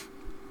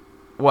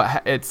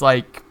 it's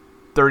like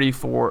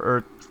 34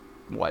 or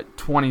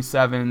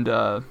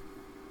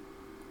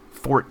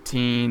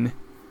 27-14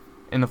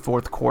 in the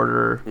fourth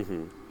quarter.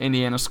 Mm-hmm.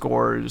 Indiana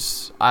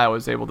scores,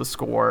 Iowa's able to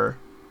score.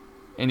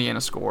 Indiana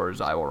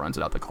scores, Iowa runs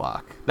it out the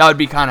clock. That would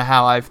be kind of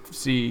how I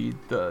see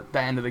the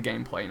end of the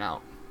game playing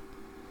out.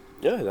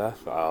 Yeah,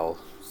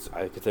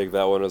 I could take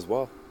that one as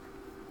well.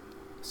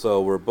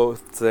 So we're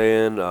both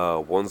saying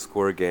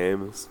one-score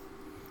games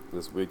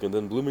this weekend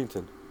in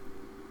Bloomington.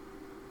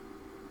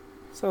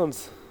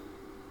 Sounds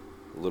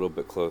a little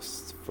bit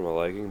close for my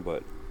liking,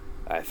 but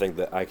I think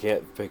that I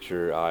can't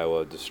picture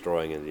Iowa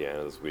destroying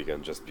Indiana this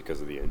weekend just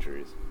because of the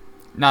injuries.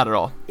 Not at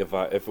all.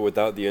 If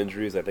without the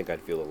injuries, I think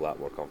I'd feel a lot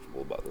more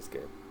comfortable about this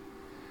game.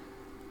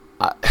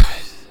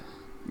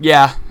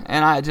 Yeah,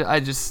 and I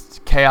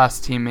just chaos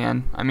team,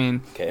 man. I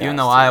mean, chaos even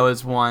though team.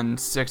 Iowa's won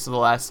 6 of the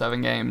last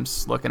 7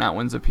 games, looking at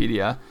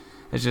Winsipedia,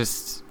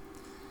 it's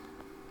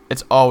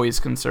always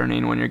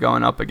concerning when you're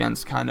going up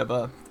against kind of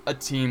a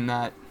team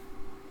that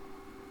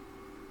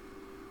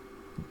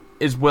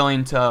is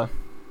willing to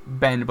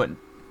bend but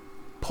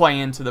play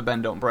into the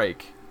bend don't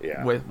break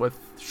with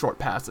short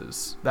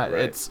passes. That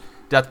right.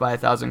 Death by a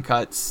Thousand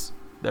Cuts.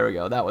 There we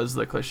go. That was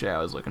the cliche I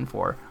was looking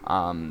for.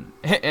 And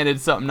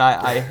it's something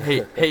I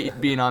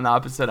hate being on the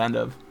opposite end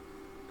of.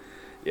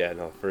 Yeah,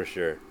 no, for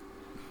sure.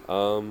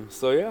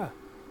 So yeah.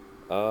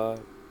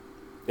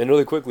 And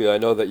really quickly, I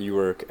know that you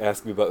were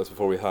asking me about this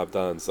before we hopped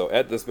on. So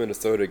at this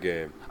Minnesota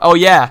game. Oh,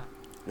 yeah.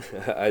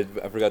 I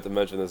forgot to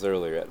mention this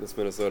earlier. At this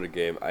Minnesota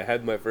game, I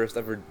had my first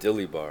ever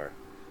dilly bar.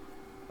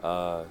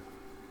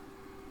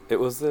 It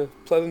was a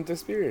pleasant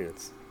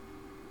experience.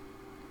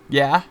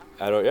 Yeah.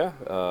 That's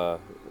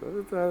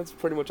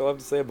pretty much all I have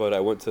to say about it. I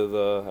went to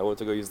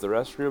go use the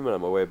restroom, and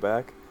on my way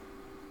back,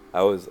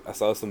 I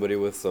saw somebody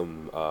with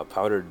some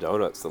powdered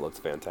donuts that looked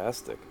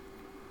fantastic.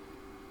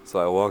 So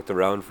I walked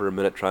around for a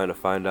minute trying to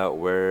find out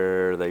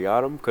where they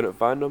got them. Couldn't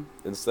find them.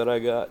 Instead, I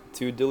got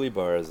 2 dilly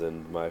bars,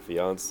 and my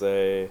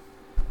fiance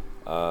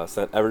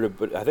sent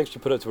everybody. I think she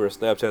put it to her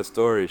Snapchat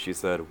story. She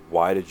said,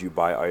 "Why did you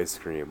buy ice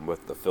cream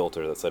with the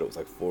filter that said it was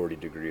like 40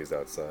 degrees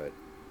outside?"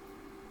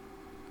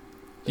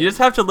 You just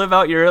have to live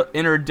out your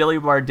inner Dilly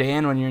Bar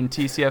Dan when you're in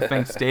TCF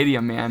Bank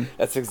Stadium, man.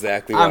 That's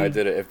exactly why I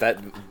did it. If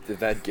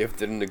that gift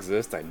didn't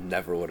exist, I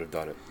never would have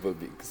done it. But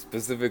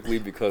specifically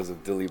because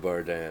of Dilly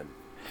Bar Dan.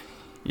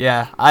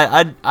 Yeah,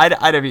 I'd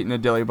have eaten a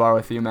Dilly Bar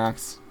with you,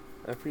 Max.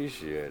 I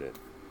appreciate it.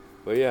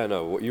 But yeah,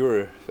 no,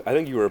 I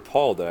think you were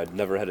appalled that I'd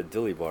never had a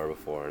dilly bar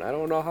before, and I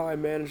don't know how I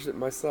managed it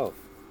myself.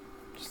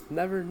 Just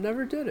never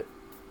did it.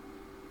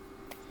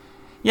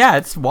 Yeah,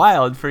 it's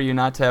wild for you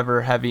not to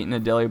ever have eaten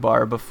a dilly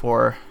bar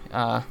before.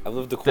 I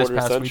lived a this quarter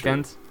past century.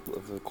 weekend.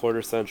 Lived a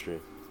quarter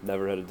century.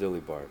 Never had a dilly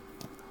bar.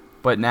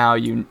 But now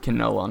you can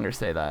no longer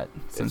say that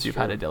since you've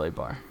true. had a dilly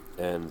bar.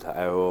 And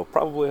I will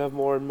probably have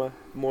more in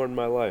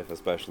my life,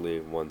 especially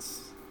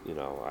once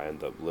I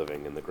end up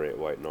living in the Great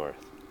White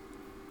North.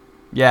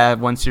 Yeah,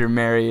 once you're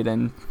married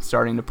and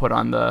starting to put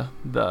on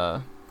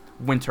the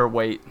winter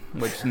weight,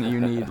 which you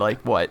need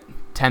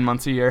 10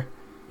 months a year?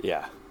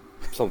 Yeah,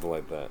 something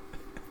like that.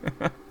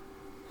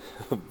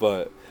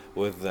 But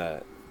with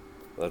that,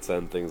 let's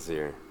end things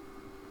here.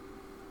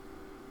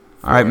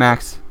 All right,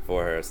 Max.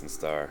 For Harrison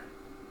Starr,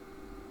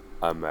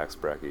 I'm Max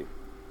Brecky.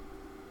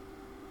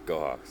 Go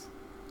Hawks.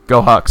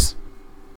 Go Hawks.